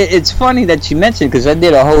 And it's funny that you mentioned, because I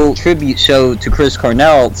did a whole tribute show to Chris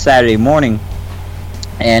Cornell Saturday morning.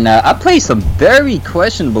 And I played some very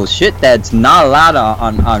questionable shit that's not allowed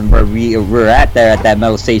on where we're at there at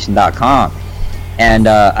thatmetalstation.com. And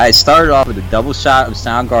I started off with a double shot of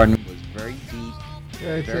Soundgarden. It was very deep.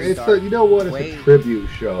 Yeah, it's you know what? It's a tribute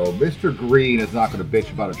show. Mr. Green is not going to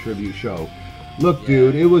bitch about a tribute show. Look,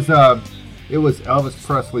 dude, it was Elvis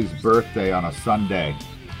Presley's birthday on a Sunday.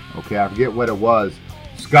 Okay, I forget what it was.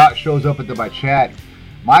 Scott shows up into my chat.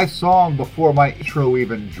 My song before my intro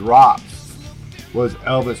even drops was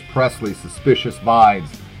Elvis Presley's Suspicious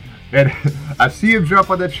Minds. And I see him jump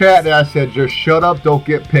on the chat, and I said, just shut up, don't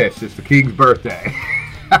get pissed. It's the King's birthday.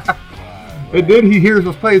 And then he hears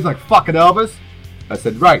us play, he's like, fucking Elvis. I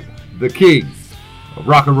said, right, the King of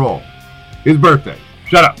rock and roll. His birthday.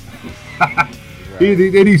 Shut up.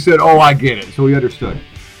 Then he said, oh, I get it. So he understood.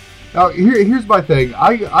 Now, here's my thing.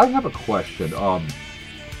 I have a question.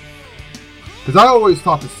 Because I always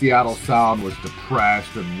thought the Seattle sound was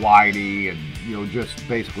depressed and whiny and, you know, just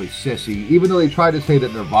basically sissy. Even though they tried to say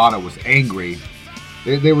that Nirvana was angry,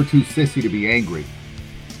 they were too sissy to be angry.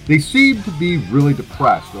 They seem to be really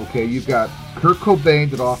depressed, okay? You've got Kurt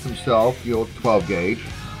Cobain that off himself, you know, 12 gauge.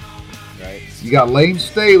 Right. You got Lane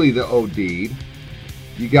Staley that OD'd.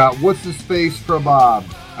 You got, what's his face from,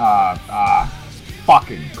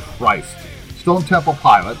 fucking Christ. Stone Temple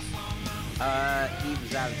Pilots. He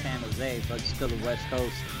was out of San Jose, but still the West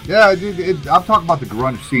Coast. Yeah, dude, I'm talking about the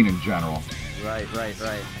grunge scene in general. Right.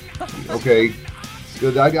 Okay.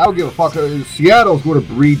 I don't give a fuck. Seattle's going to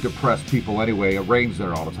breed depressed people anyway. It rains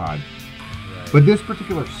there all the time. Right. But this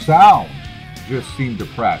particular sound just seemed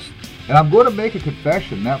depressed. And I'm going to make a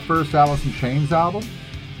confession. That first Alice in Chains album,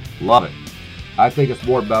 love it. I think it's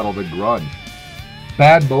more metal than grunge.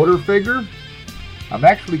 Bad Motor Figure, I'm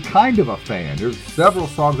actually kind of a fan. There's several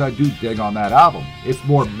songs I do dig on that album. It's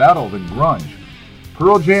more metal than grunge.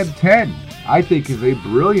 Pearl Jam 10, I think, is a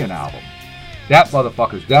brilliant album. That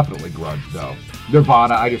motherfucker's definitely grunge, though.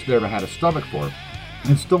 Nirvana, I just never had a stomach for.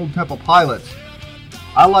 And Stone Temple Pilots,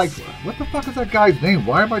 I like... What the fuck is that guy's name?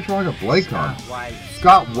 Why am I drawing a blank on?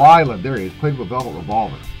 Scott Weiland. There he is, playing with Velvet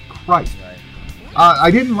Revolver. Christ. I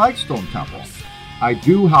didn't like Stone Temple. I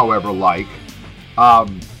do, however, like...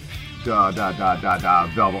 Velvet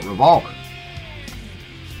Revolver.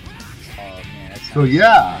 Oh, man, so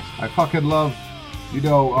yeah, I fucking love,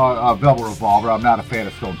 Velvet Revolver. I'm not a fan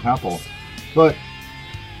of Stone Temple, but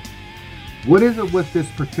what is it with this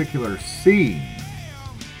particular scene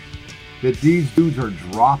that these dudes are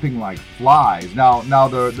dropping like flies? Now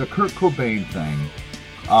the Kurt Cobain thing,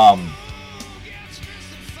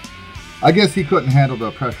 I guess he couldn't handle the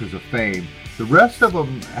pressures of fame. The rest of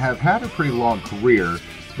them have had a pretty long career,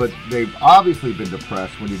 but they've obviously been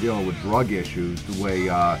depressed when you're dealing with drug issues the way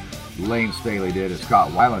Lane Staley did and Scott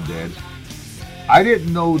Weiland did. I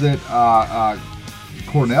didn't know that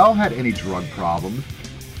Cornell had any drug problems.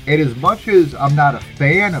 And as much as I'm not a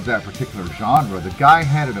fan of that particular genre, the guy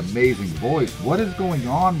had an amazing voice. What is going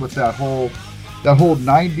on with that whole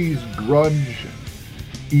 90s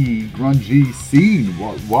grungy scene?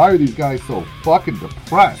 Why are these guys so fucking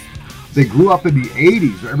depressed? They grew up in the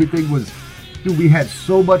 80s where everything was... Dude, we had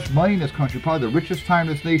so much money in this country, probably the richest time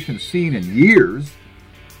this nation's seen in years.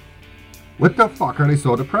 What the fuck are they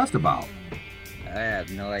so depressed about? I have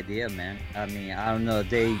no idea, man. I mean, I don't know if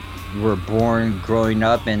they were born growing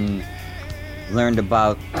up and learned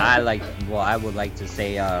about, I would like to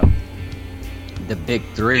say, the big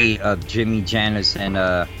three of Jimmy, Janice,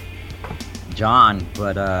 and John,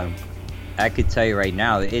 but I could tell you right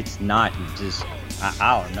now, it's not just,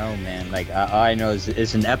 I don't know, man. Like, all I know is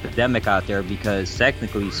it's an epidemic out there, because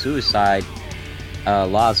technically suicide,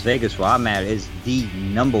 Las Vegas, where I'm at, is the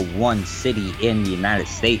 #1 city in the United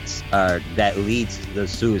States that leads the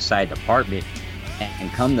suicide department.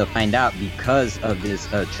 And come to find out, because of this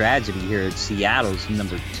tragedy here, Seattle's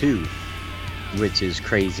 #2, which is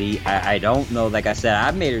crazy. I don't know. Like I said,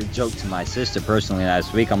 I made a joke to my sister personally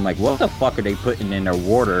last week. I'm like, what the fuck are they putting in their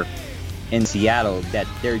water in Seattle that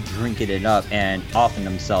they're drinking it up and offing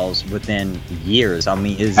themselves within years? I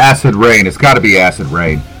mean, is acid rain? It's got to be acid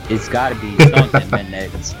rain. It's got to be something, man,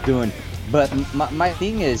 that it's doing. But my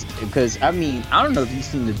thing is, because, I mean, I don't know if you've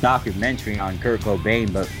seen the documentary on Kurt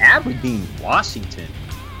Cobain, but Aberdeen, Washington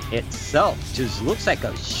itself just looks like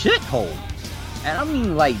a shithole. And I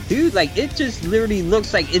mean, like, dude, like, it just literally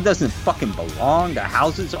looks like it doesn't fucking belong. The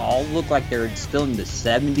houses all look like they're still in the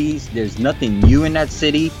 70s. There's nothing new in that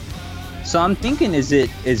city. So I'm thinking, is it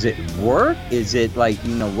work? Is it, like,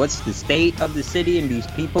 you know, what's the state of the city and these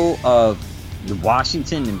people of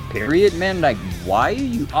Washington and period, man? Like, why are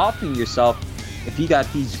you offering yourself if you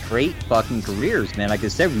got these great fucking careers, man? Like I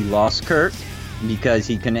said, we lost Kurt because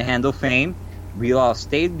he couldn't handle fame. We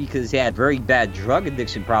lost Dave because he had very bad drug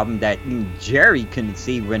addiction problem that Jerry couldn't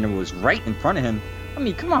see when it was right in front of him. I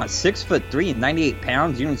mean, come on, 6'3" and 98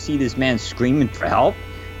 pounds. You don't see this man screaming for help?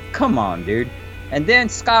 Come on, dude. And then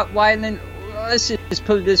Scott Weiland, let's just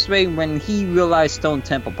put it this way, when he realized Stone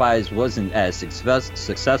Temple Pilots wasn't as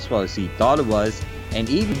successful as he thought it was, and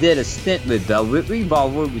even did a stint with Velvet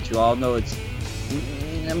Revolver, which you all know it's,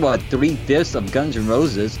 3/5 of Guns N'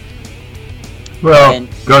 Roses. Well,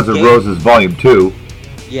 Guns N' Roses Volume 2.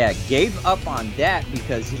 Yeah, gave up on that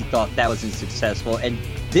because he thought that wasn't successful, and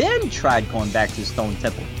then tried going back to Stone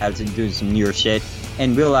Temple Pilots and doing some newer shit,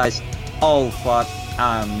 and realized, oh fuck,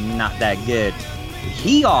 I'm not that good.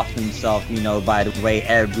 He offed himself, you know, by the way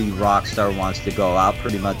every rock star wants to go out,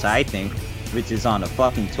 pretty much, I think, which is on a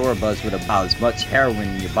fucking tour bus with about as much heroin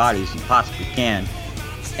in your body as you possibly can.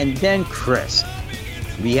 And then Chris.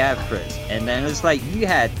 We have Chris. And then it's like, you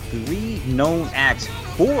had 3 known acts,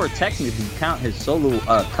 4 technically if you count his solo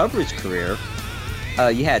coverage career.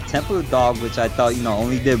 You had Temple of the Dog, which I thought, you know,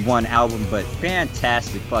 only did 1 album, but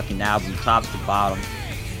fantastic fucking album, top to bottom.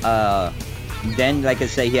 Then, like I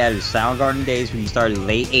said, he had his Soundgarden days when he started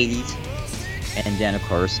late 80s. And then, of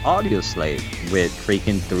course, Audio Slave with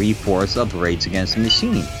freaking 3/4 of Rage Against the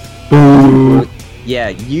Machine. Yeah,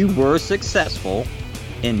 you were successful.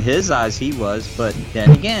 In his eyes, he was. But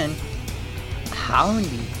then again, how in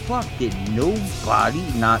the fuck did nobody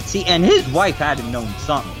not see? And his wife had to know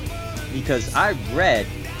something. Because I read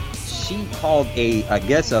she called I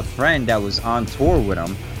guess a friend that was on tour with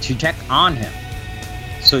him to check on him.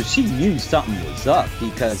 So she knew something was up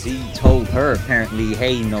because he told her apparently,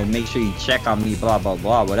 hey, you know, make sure you check on me, blah, blah,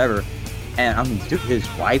 blah, whatever. And I mean, dude, his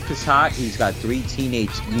wife is hot. He's got 3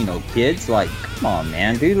 teenage, you know, kids. Like, come on,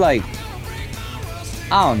 man, dude. Like,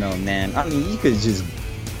 I don't know, man. I mean, you could just,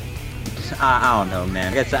 I don't know,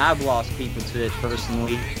 man. Like I said, I've lost people to it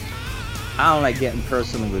personally. I don't like getting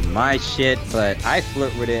personal with my shit, but I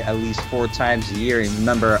flirt with it at least 4 times a year. And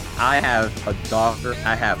remember, I have a daughter,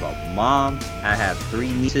 I have a mom, I have 3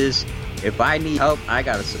 nieces. If I need help, I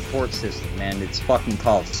got a support system, man. It's fucking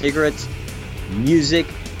called cigarettes, music,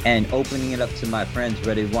 and opening it up to my friends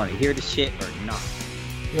whether they want to hear the shit or not.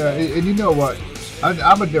 Yeah, and you know what?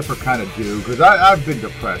 I'm a different kind of dude, because I've been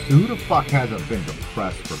depressed. Who the fuck hasn't been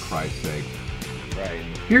depressed, for Christ's sake? Right.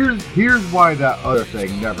 Here's why that other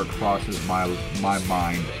thing never crosses my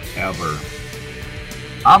mind ever.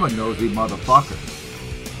 I'm a nosy motherfucker.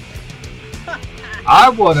 I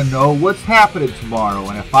want to know what's happening tomorrow,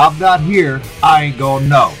 and if I'm not here, I ain't gonna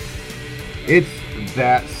know. It's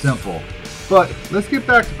that simple. But let's get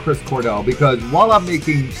back to Chris Cornell, because while I'm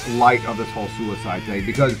making light of this whole suicide thing,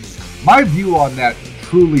 because my view on that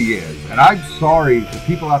truly is, and I'm sorry to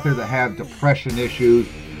people out there that have depression issues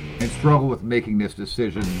and struggle with making this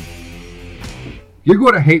decision, you're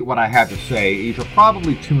going to hate what I have to say. You should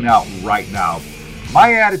probably tune out right now.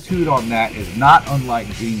 My attitude on that is not unlike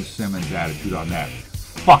Gene Simmons' attitude on that.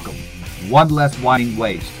 Fuck them. One less whining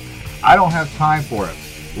waste. I don't have time for it.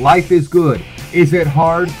 Life is good. Is it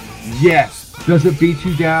hard? Yes. Does it beat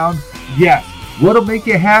you down? Yes. What'll make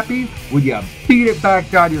you happy? When you beat it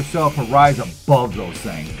back down yourself and rise above those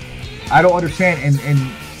things. I don't understand.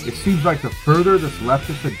 And It seems like the further this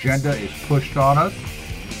leftist agenda is pushed on us,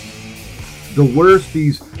 the worse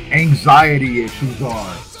these anxiety issues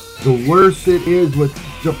are. The worse it is with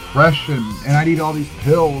depression, and I need all these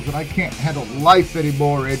pills, and I can't handle life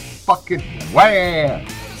anymore. It fucking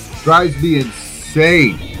drives me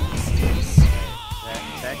insane.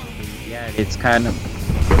 Yeah, it's kind of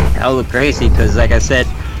hella crazy because, like I said,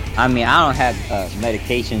 I mean, I don't have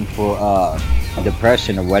medication for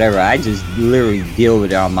depression or whatever. I just literally deal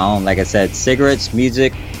with it on my own. Like I said, cigarettes,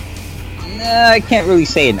 music. I can't really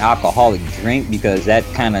say an alcoholic drink because that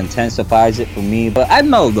kind of intensifies it for me. But I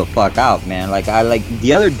mellow the fuck out, man. Like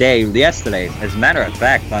the other day, yesterday, as a matter of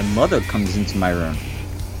fact, my mother comes into my room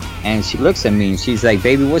and she looks at me and she's like,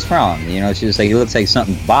 "Baby, what's wrong?" You know, she's like, "It looks like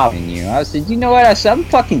something's bothering you." I said, "You know what?" I said, "I'm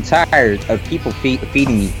fucking tired of people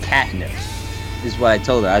feeding me catnip." This is what I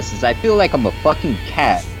told her. I said, "I feel like I'm a fucking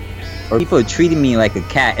cat, or people are treating me like a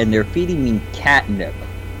cat and they're feeding me catnip.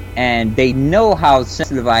 And they know how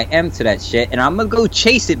sensitive I am to that shit, and I'm gonna go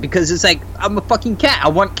chase it because it's like I'm a fucking cat. I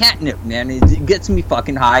want catnip, man. It gets me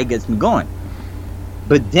fucking high, gets me going."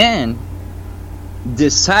 But then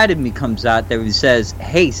this side of me comes out that says,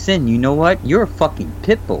 "Hey, Sin, you know what? You're a fucking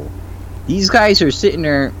pit bull. These guys are sitting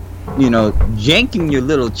there, you know, janking your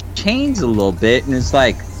little chains a little bit, and it's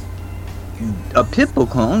like a pit bull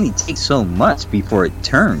can only take so much before it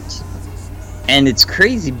turns." And it's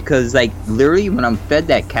crazy because, like, literally when I'm fed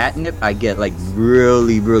that catnip, I get, like,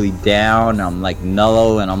 really, really down. I'm, like,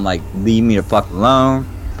 mellow, and I'm, like, leave me the fuck alone.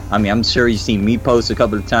 I mean, I'm sure you've seen me post a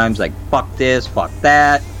couple of times, like, fuck this, fuck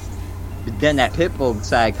that. But then that pitbull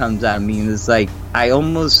side comes out of me, and it's like, I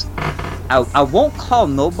won't call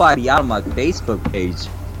nobody out on my Facebook page,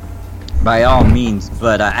 by all means,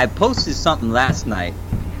 but I posted something last night,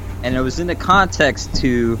 and it was in the context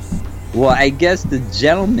to, well, I guess the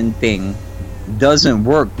gentleman thing doesn't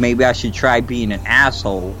work. Maybe I should try being an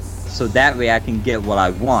asshole so that way I can get what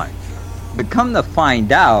I want. But come to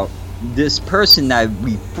find out, this person that I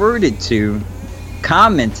referred it to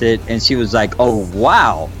commented, and she was like, "Oh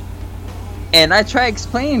wow." And I tried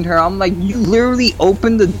explaining to her, I'm like, you literally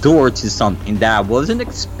opened the door to something that I wasn't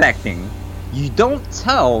expecting. You don't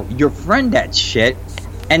tell your friend that shit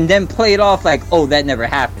and then play it off like, "Oh, that never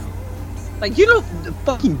happened." Like, you don't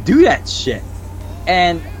fucking do that shit.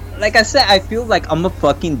 And like I said, I feel like I'm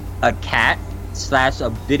a cat / a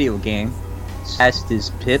video game /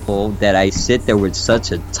 this pit bull that I sit there with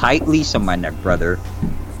such a tight leash on my neck, brother,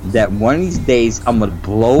 that one of these days I'm gonna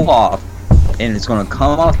blow off and it's gonna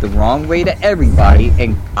come off the wrong way to everybody,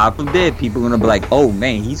 and God forbid people are gonna be like, "Oh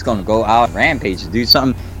man, he's gonna go out on rampage to do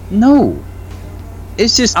something." No.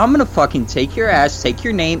 It's just, I'm gonna fucking take your ass, take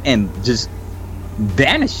your name, and just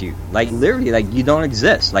banish you. Like, literally, like you don't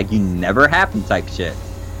exist. Like you never happened type shit.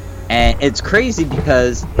 And it's crazy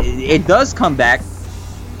because it does come back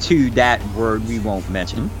to that word we won't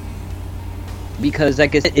mention. Because,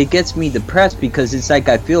 like I said, it gets me depressed because it's like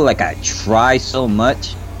I feel like I try so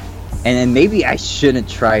much, and then maybe I shouldn't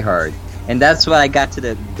try hard. And that's why I got to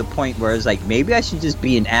the point where it's like, maybe I should just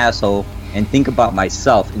be an asshole and think about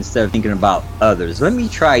myself instead of thinking about others. Let me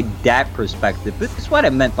try that perspective. But that's what I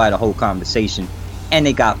meant by the whole conversation, and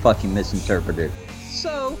it got fucking misinterpreted.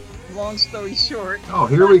 So, long story short. Oh,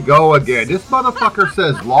 here we go again. This motherfucker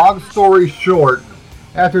says long story short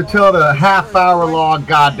after telling a half-hour-long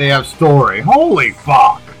goddamn story. Holy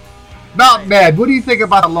fuck. Mountain Man, what do you think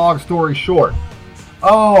about a long story short?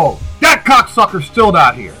 Oh, that cocksucker's still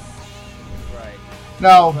not here. Right.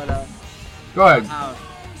 No. But, go ahead.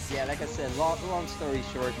 Yeah, like I said, long story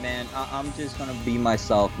short, man, I'm just going to be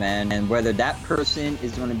myself, man. And whether that person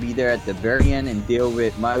is going to be there at the very end and deal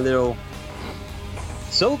with my little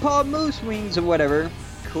so-called moose wings or whatever,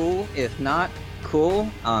 cool. If not, cool.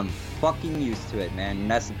 I'm fucking used to it, man.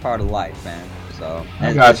 And that's a part of life, man. So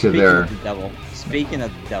I got you there. Speaking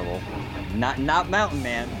of the devil, not Mountain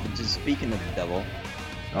Man, but just speaking of the devil.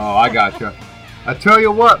 Oh, I got you. I tell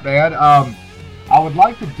you what, man. I would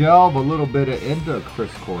like to delve a little bit into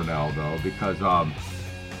Chris Cornell, though, because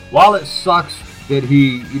while it sucks that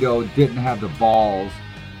he, didn't have the balls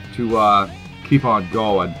to keep on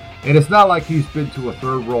going. And it's not like he's been to a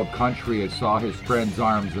third world country and saw his friend's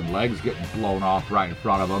arms and legs getting blown off right in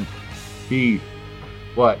front of him. He,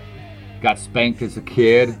 got spanked as a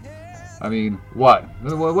kid? I mean, what?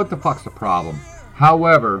 What the fuck's the problem?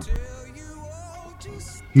 However,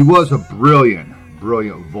 he was a brilliant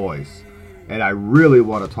voice. And I really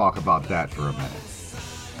want to talk about that for a minute.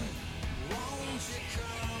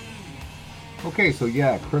 Okay, so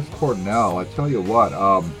yeah, Chris Cornell, I tell you what,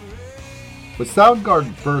 when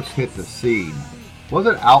Soundgarden first hit the scene, was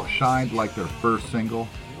it Outshined like their first single?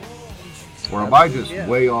 Or am I just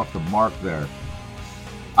way off the mark there?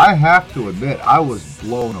 I have to admit, I was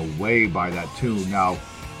blown away by that tune. Now,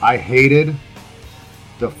 I hated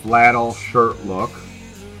the flannel shirt look,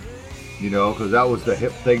 you know, because that was the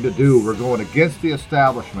hip thing to do. We're going against the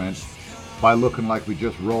establishment by looking like we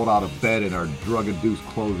just rolled out of bed in our drug-induced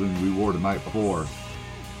clothing we wore the night before.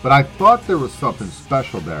 But I thought there was something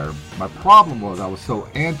special there. My problem was I was so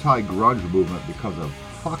anti-grunge movement because of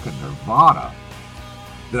fucking Nirvana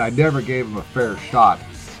that I never gave him a fair shot.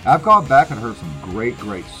 I've gone back and heard some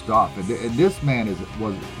great stuff, and this man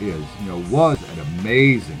was an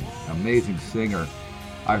amazing singer.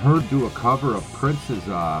 I heard do a cover of Prince's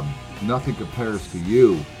 "Nothing Compares to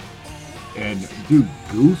You," and dude,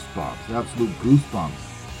 goosebumps, absolute goosebumps.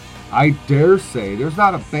 I dare say there's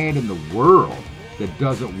not a band in the world that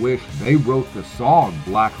doesn't wish they wrote the song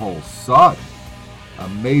 "Black Hole Sun."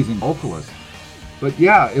 Amazing vocalist, but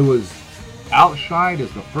yeah, it was outshined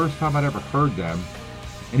as the first time I'd ever heard them.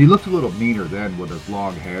 And he looked a little meaner then with his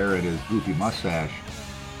long hair and his goofy mustache.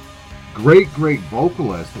 Great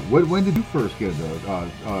vocalist. When did you first get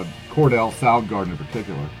into Cornell, Soundgarden in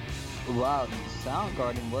particular? Wow,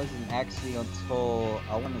 Soundgarden wasn't actually until,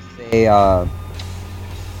 I want to say,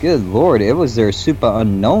 good lord, it was their Super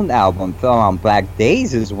Unknown album, Fell on Black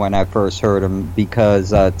Days, is when I first heard them,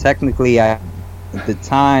 because technically at the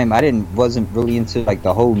time I wasn't really into like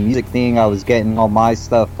the whole music thing. I was getting all my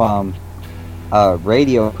stuff from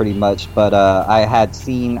radio pretty much, but I had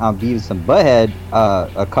seen on Beavis and Butthead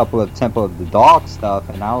a couple of Temple of the Dog stuff,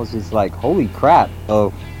 and I was just like, holy crap.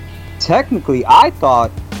 So technically I thought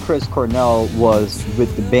Chris Cornell was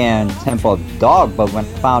with the band Temple of the Dog, but when I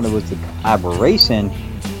found it was a collaboration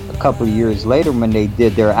a couple of years later when they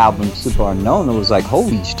did their album Super Unknown, it was like,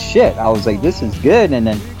 holy shit. I was like, this is good. And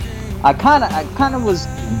then I kind of was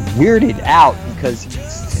weirded out because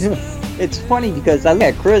it's funny because I look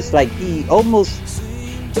at Chris, like he almost,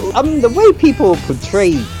 I mean, the way people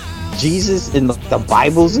portray Jesus in the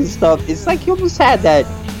Bibles and stuff, it's like he almost had that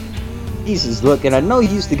Jesus look, and I know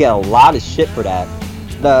he used to get a lot of shit for that.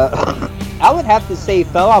 I would have to say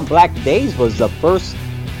Fell on Black Days was the first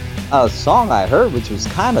song I heard, which was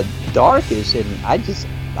kind of darkish, and I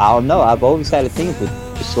don't know, I've always had a thing for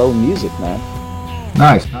slow music, man.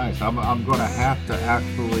 Nice. I'm gonna have to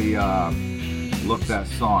actually look that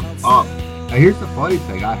song up. Now here's the funny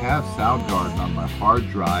thing, I have Soundgarden on my hard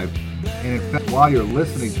drive, and in fact, while you're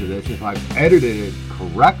listening to this, if I've edited it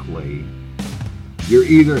correctly, you're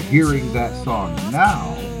either hearing that song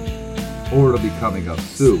now or it'll be coming up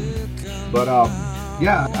soon. But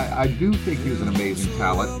yeah, I do think he was an amazing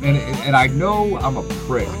talent, and I know I'm a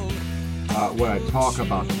prick when I talk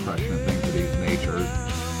about depression and things of these natures.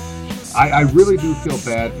 I really do feel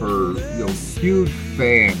bad for huge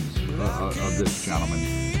fans of this gentleman.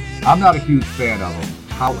 I'm not a huge fan of him.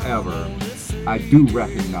 However, I do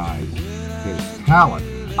recognize his talent.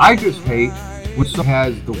 I just hate when someone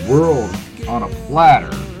has the world on a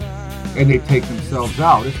platter and they take themselves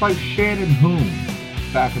out. It's like Shannon Hoon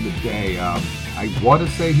back in the day. I want to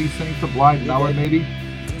say he sang for Blind Melon, maybe.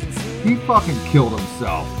 He fucking killed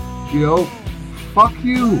himself. Fuck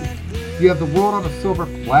you. You have the world on a silver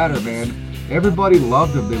platter, man. Everybody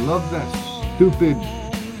loved him. They loved that stupid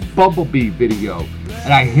Bumblebee video,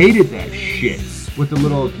 and I hated that shit with the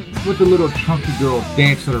little chunky girl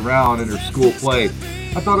dancing around in her school play.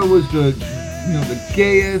 I thought it was the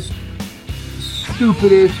gayest,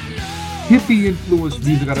 stupidest, hippie-influenced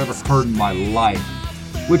music I'd ever heard in my life,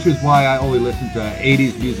 which is why I only listened to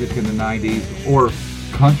 80s music in the 90s or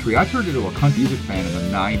country. I turned into a country music fan in the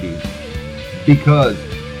 90s because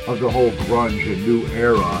of the whole grunge and new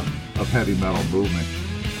era of heavy metal movement.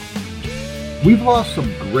 We've lost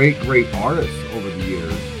some great artists over the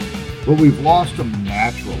years, but we've lost them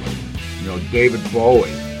naturally. David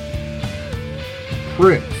Bowie,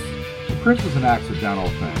 Prince. Prince was an accidental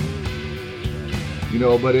thing,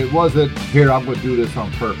 but it wasn't, here, I'm going to do this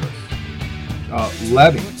on purpose.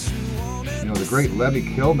 Lemmy, the great Lemmy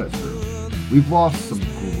Kilmister. We've lost some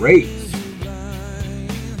greats.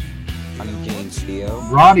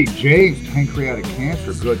 Ronnie James, pancreatic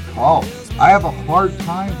cancer, good call. I have a hard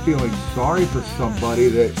time feeling sorry for somebody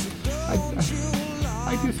that I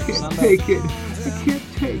just can't take it. I can't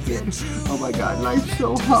take it. Oh my God, life's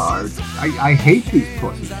so hard. I hate these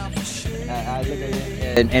pussies. I look at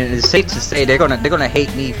it, and it's safe to say they're gonna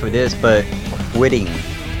hate me for this, but quitting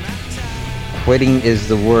is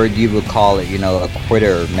the word you would call it. A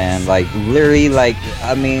quitter, man. Like literally,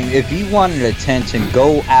 I mean, if you wanted attention,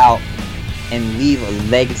 go out and leave a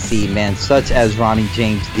legacy, man, such as Ronnie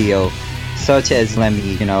James Dio, such as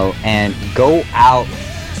Lemmy, and go out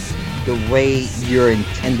the way you're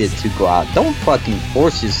intended to go out. Don't fucking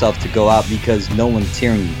force yourself to go out because no one's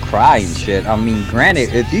hearing you cry and shit. I mean,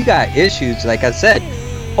 granted, if you got issues, like I said,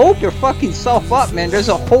 open your fucking self up, man. There's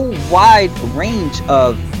a whole wide range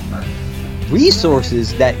of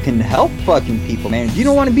resources that can help fucking people, man. If you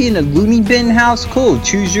don't want to be in a loony bin house, cool.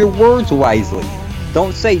 Choose your words wisely.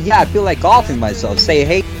 Don't say, yeah, I feel like offing myself. Say,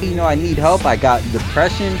 hey, you know, I need help. I got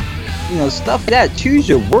depression. You know, stuff like that. Choose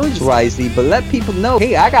your words wisely, but let people know,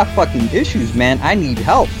 hey, I got fucking issues, man. I need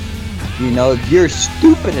help. You know, if you're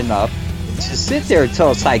stupid enough to sit there and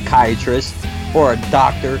tell a psychiatrist or a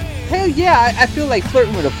doctor, hell yeah, I feel like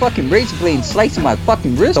flirting with a fucking razor blade and slicing my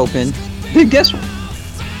fucking wrist open, then guess what?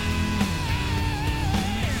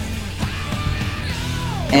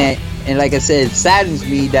 And like I said, it saddens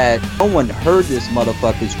me that no one heard this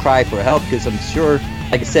motherfucker's cry for help, because I'm sure,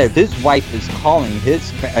 like I said, if his wife is calling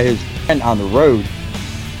his friend on the road,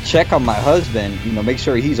 check on my husband, you know, make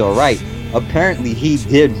sure he's alright. Apparently he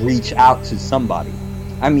did reach out to somebody.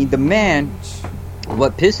 I mean, the man,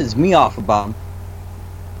 what pisses me off about him,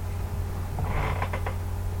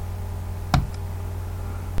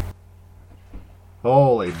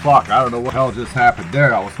 Holy fuck, I don't know what the hell just happened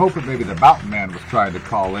there. I was hoping maybe the mountain man was trying to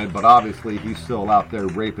call in, but obviously he's still out there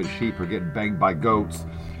raping sheep or getting banged by goats.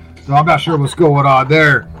 So I'm not sure what's going on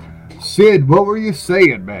there. Sid, what were you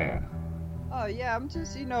saying, man? Oh yeah, I'm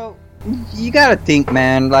just, you know, you gotta think,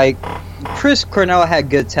 man, like, Chris Cornell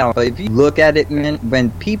had good talent, but if you look at it, man,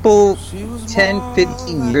 when people 10,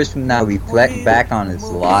 15 years from now reflect back on his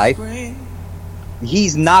life,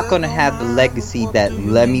 he's not gonna have the legacy that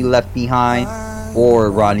Lemmy left behind,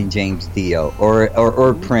 or Ronnie James Dio,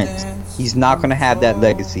 or Prince. He's not going to have that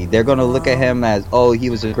legacy. They're going to look at him as, oh, he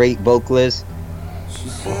was a great vocalist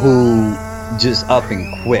who just up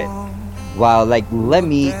and quit. While like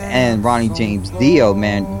Lemmy and Ronnie James Dio,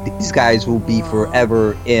 man, these guys will be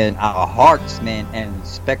forever in our hearts, man, and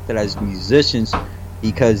respected as musicians,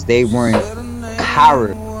 because they weren't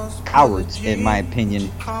cowards, in my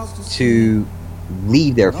opinion, to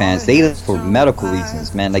leave their fans. They left for medical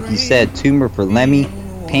reasons, man. Like you said, tumor for Lemmy,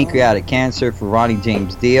 pancreatic cancer for Ronnie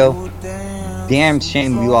James Dio. Damn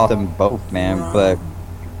shame we lost them both, man. But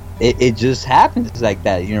it just happens like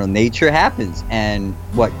that. You know, nature happens. And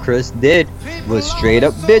what Chris did was straight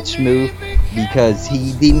up bitch move, because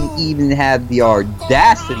he didn't even have the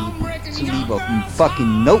audacity to leave a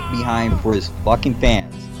fucking note behind for his fucking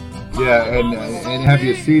fans. Yeah, and have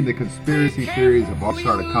you seen the conspiracy theories have all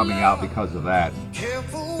started coming out because of that?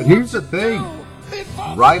 But here's the thing.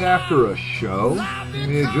 Right after a show,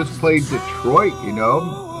 it just played Detroit, you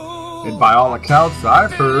know? And by all accounts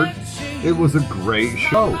I've heard, it was a great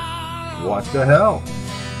show. What the hell?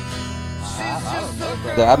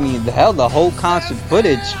 I mean, the whole concert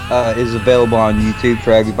footage is available on YouTube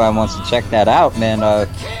for everybody who wants to check that out, man.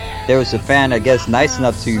 There was a fan, I guess, nice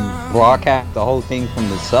enough to broadcast the whole thing from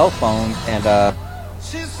the cell phone, and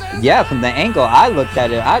yeah, from the angle I looked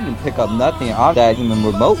at it, I didn't pick up nothing on that even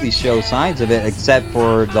remotely show signs of it, except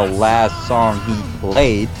for the last song he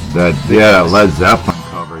played. That Led Zeppelin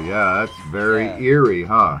cover, yeah, that's very eerie,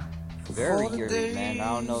 huh? Very eerie, man. I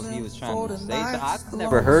don't know if he was trying to say so. I've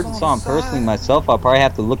never heard the song personally myself. I'll probably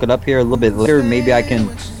have to look it up here a little bit later. Maybe I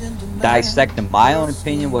can dissect in my own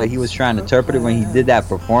opinion what he was trying to interpret when he did that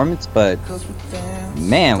performance. But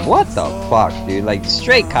man, what the fuck, dude? Like,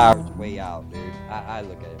 straight cowards way out, dude. I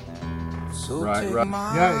look at it, man. Right.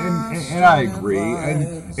 Yeah, and I agree,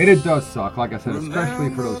 and it does suck, like I said, especially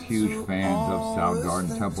for those huge fans of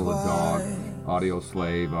Soundgarden, Temple of Dog, Audio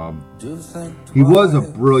Slave. He was a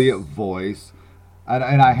brilliant voice,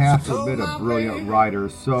 and I have to admit, a brilliant writer.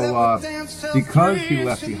 So because he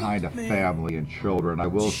left behind a family and children, I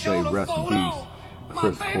will say rest in peace,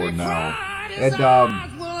 Chris Cornell. And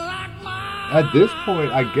at this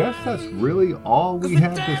point, I guess that's really all we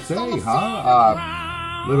have to say, huh?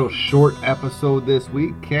 Little short episode this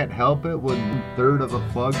week. Can't help it when 1/3 of the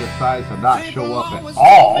plug decides to not show up at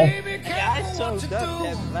all. Yeah, I showed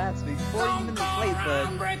up last week, 40 minutes late,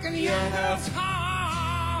 but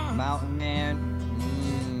Mountain Man.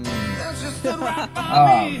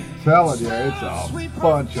 I'm telling you, it's a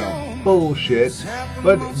bunch of bullshit,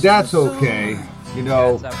 but that's okay. You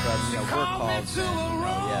know, work calls.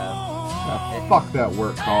 fuck that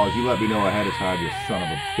work calls. You let me know ahead of time, you son of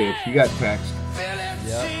a bitch. You got text.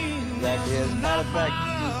 Yep, exactly. As a matter of fact, you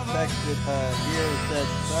just texted here and said,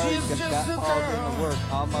 sorry, got called into work,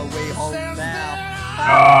 on my way home now.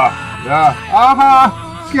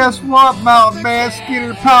 Guess what, Mountain Man?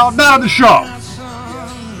 Skinner Pal, not on the show.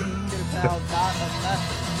 Skinner Pal,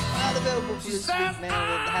 not available for this week, man.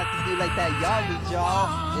 We'll have to do like that y'all with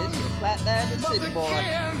y'all. This is Flat Land and City Boy.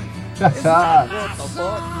 Yeah,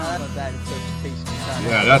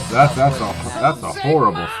 that's a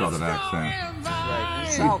horrible Southern accent.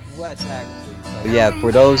 Southwest, actually. Yeah,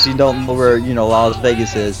 for those who don't know where Las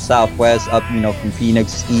Vegas is, Southwest, up from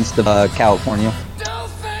Phoenix, east of California.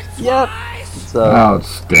 Yep.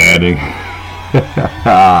 Outstanding.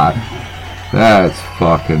 That's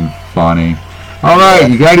fucking funny. All right,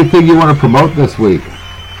 you got anything you want to promote this week?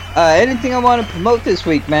 Anything I want to promote this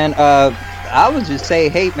week, man? I would just say,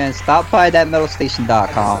 hey, man, stop by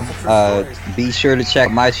thatmetalstation.com. Be sure to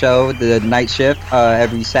check my show, The Night Shift,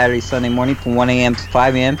 every Saturday, Sunday morning from 1 a.m. to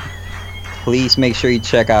 5 a.m. Please make sure you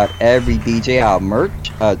check out every DJ out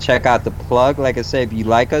merch. Check out the plug. Like I said, if you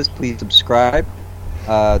like us, please subscribe.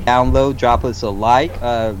 Download, drop us a like.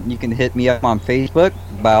 You can hit me up on Facebook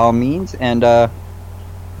by all means. And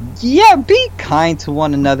yeah, be kind to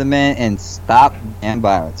one another, man, and stop damn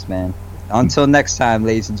violence, man. Until next time,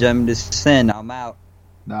 ladies and gentlemen, this is Sin. I'm out.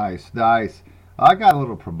 Nice. I got a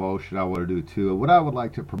little promotion I want to do too. What I would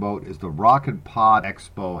like to promote is the Rockin' Pod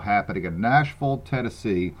Expo happening in Nashville,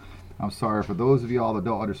 Tennessee. I'm sorry for those of y'all that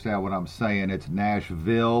don't understand what I'm saying. It's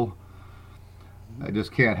Nashville. I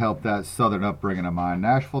just can't help that southern upbringing of mine.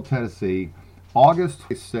 Nashville, Tennessee, August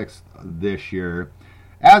 26th this year.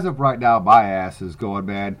 As of right now, my ass is going,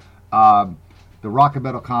 man. The Rock and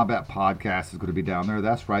Metal Combat Podcast is going to be down there.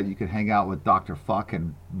 That's right. You can hang out with Dr. Fuck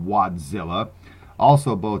and Wadzilla.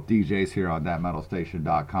 Also, both DJs here on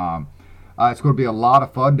thatmetalstation.com. It's going to be a lot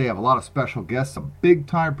of fun. They have a lot of special guests, some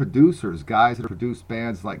big-time producers, guys that have produced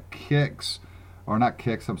bands like Kiss.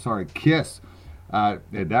 And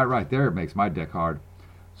that right there makes my dick hard.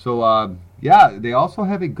 So, yeah, they also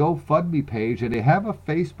have a GoFundMe page, and they have a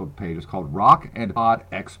Facebook page. It's called Rock and Pod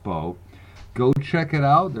Expo. Go check it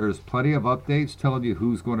out. There's plenty of updates telling you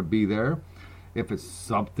who's going to be there. If it's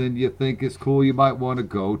something you think is cool you might want to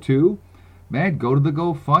go to, man, go to the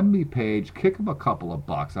GoFundMe page. Kick them a couple of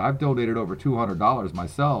bucks. I've donated over $200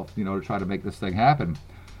 myself, to try to make this thing happen.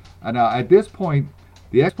 And at this point,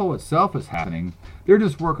 the expo itself is happening. They're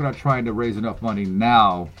just working on trying to raise enough money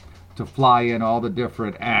now to fly in all the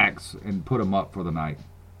different acts and put them up for the night.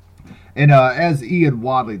 And as Ian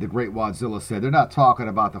Wadley, the great Wadzilla, said, they're not talking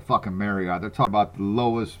about the fucking Marriott. They're talking about the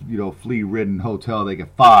lowest, flea-ridden hotel they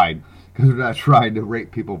can find, because they're not trying to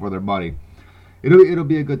rape people for their money. It'll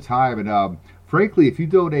be a good time. And frankly, if you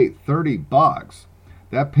donate $30,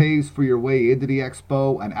 that pays for your way into the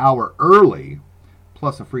expo an hour early,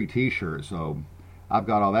 plus a free T-shirt. So I've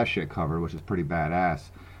got all that shit covered, which is pretty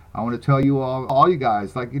badass. I want to tell you all you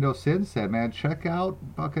guys, like Sid said, man, check out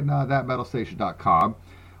fucking thatmetalstation.com.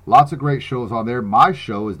 Lots of great shows on there. My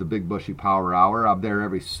show is the Big Bushy Power Hour. I'm there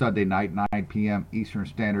every Sunday night, 9 p.m. Eastern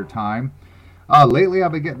Standard Time. Lately,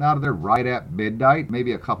 I've been getting out of there right at midnight,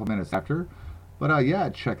 maybe a couple minutes after. But yeah,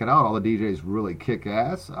 check it out. All the DJs really kick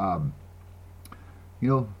ass.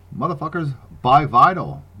 Motherfuckers, buy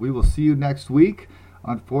vinyl. We will see you next week.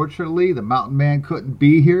 Unfortunately, the Mountain Man couldn't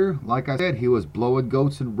be here. Like I said, he was blowing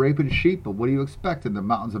goats and raping sheep. But what do you expect in the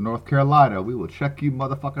mountains of North Carolina? We will check you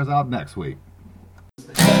motherfuckers out next week.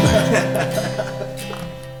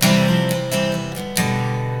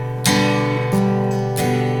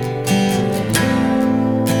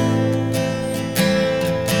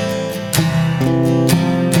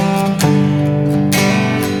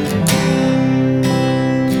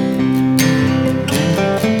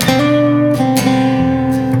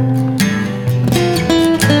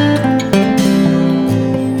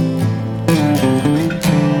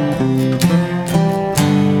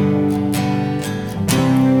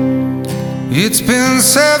 It's been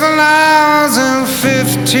 7 hours and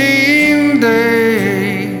 15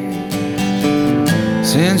 days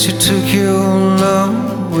since you took your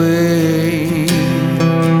love away.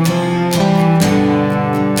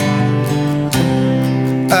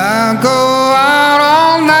 I go out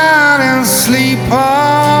all night and sleep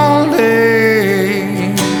all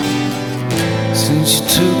day since you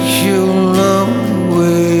took your love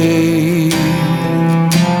away.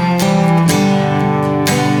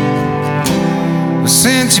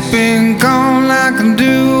 Since you've been gone, I can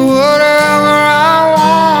do whatever I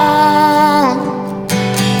want.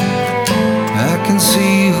 I can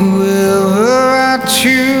see whoever I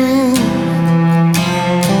choose.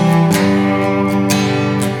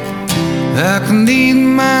 I can eat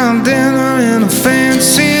my dinner in a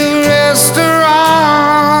fancy restaurant.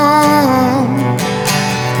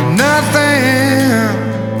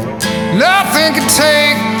 Nothing can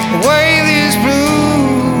take away these blues.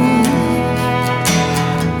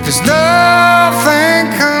 There's nothing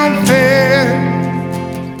compared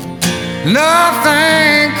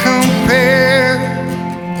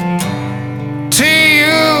to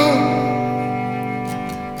you.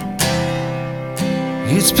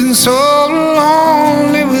 It's been so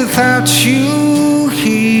lonely without you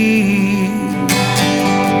here,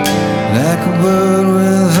 like a bird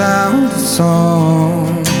without a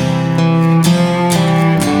song.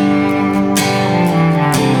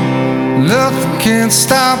 Nothing can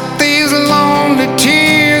stop these lonely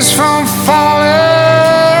tears from falling.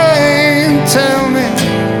 Tell me,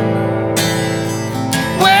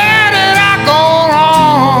 where did I go wrong?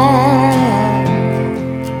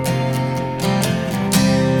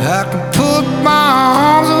 I could put my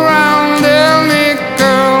arms around any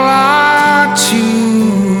girl I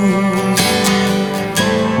choose,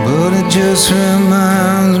 but it just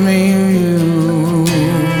reminds me of you.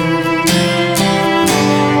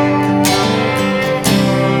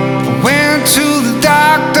 Went to the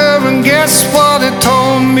doctor and guess what he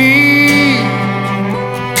told me?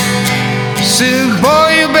 Said, boy,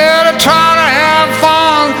 you better try to have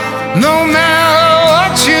fun no matter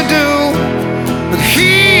what you do. But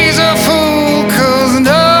he's a fool, 'cause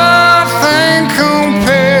nothing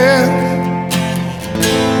compares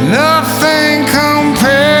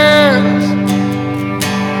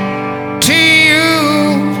to you.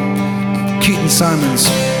 Keaton Simons.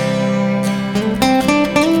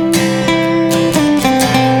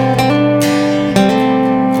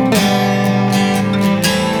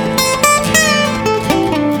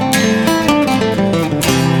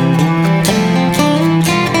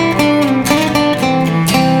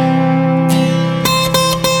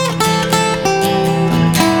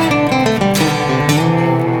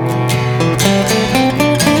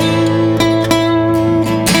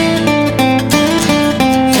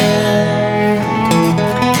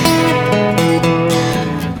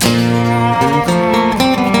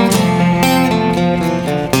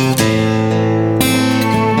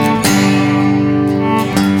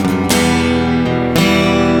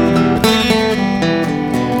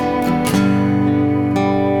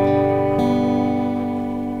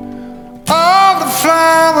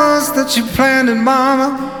 That you planted, mama,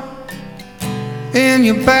 in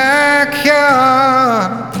your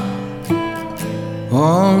backyard,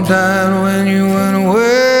 all died when you went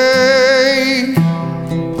away.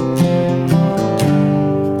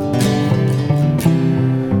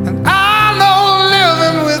 And I know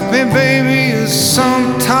living with me, baby, is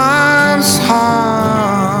sometimes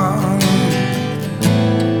hard,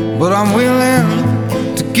 but I'm willing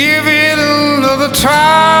to give it another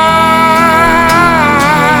try.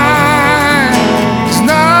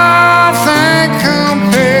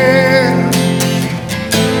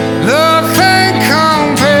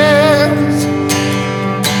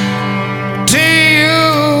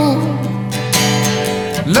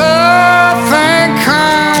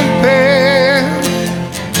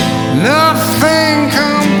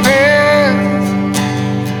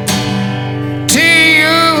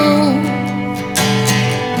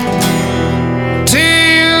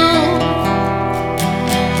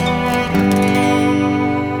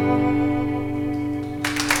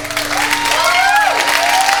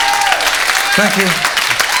 Thank you.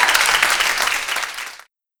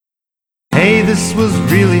 Hey, this was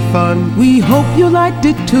really fun. We hope you liked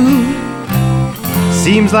it too.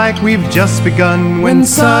 Seems like we've just begun when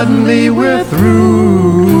suddenly we're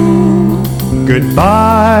through.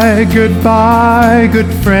 Goodbye, goodbye,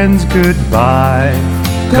 good friends, goodbye.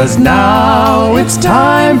 'Cause now it's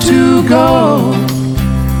time to go.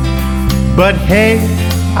 But hey,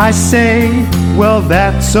 I say, well,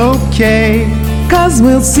 that's okay. 'Cause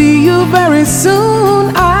we'll see you very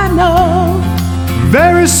soon, I know.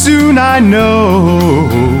 Very soon, I know.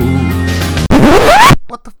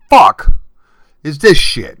 What the fuck is this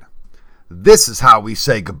shit? This is how we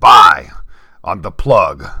say goodbye on The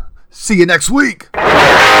Plug. See you next week.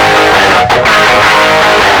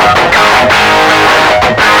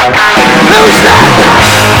 Who's that?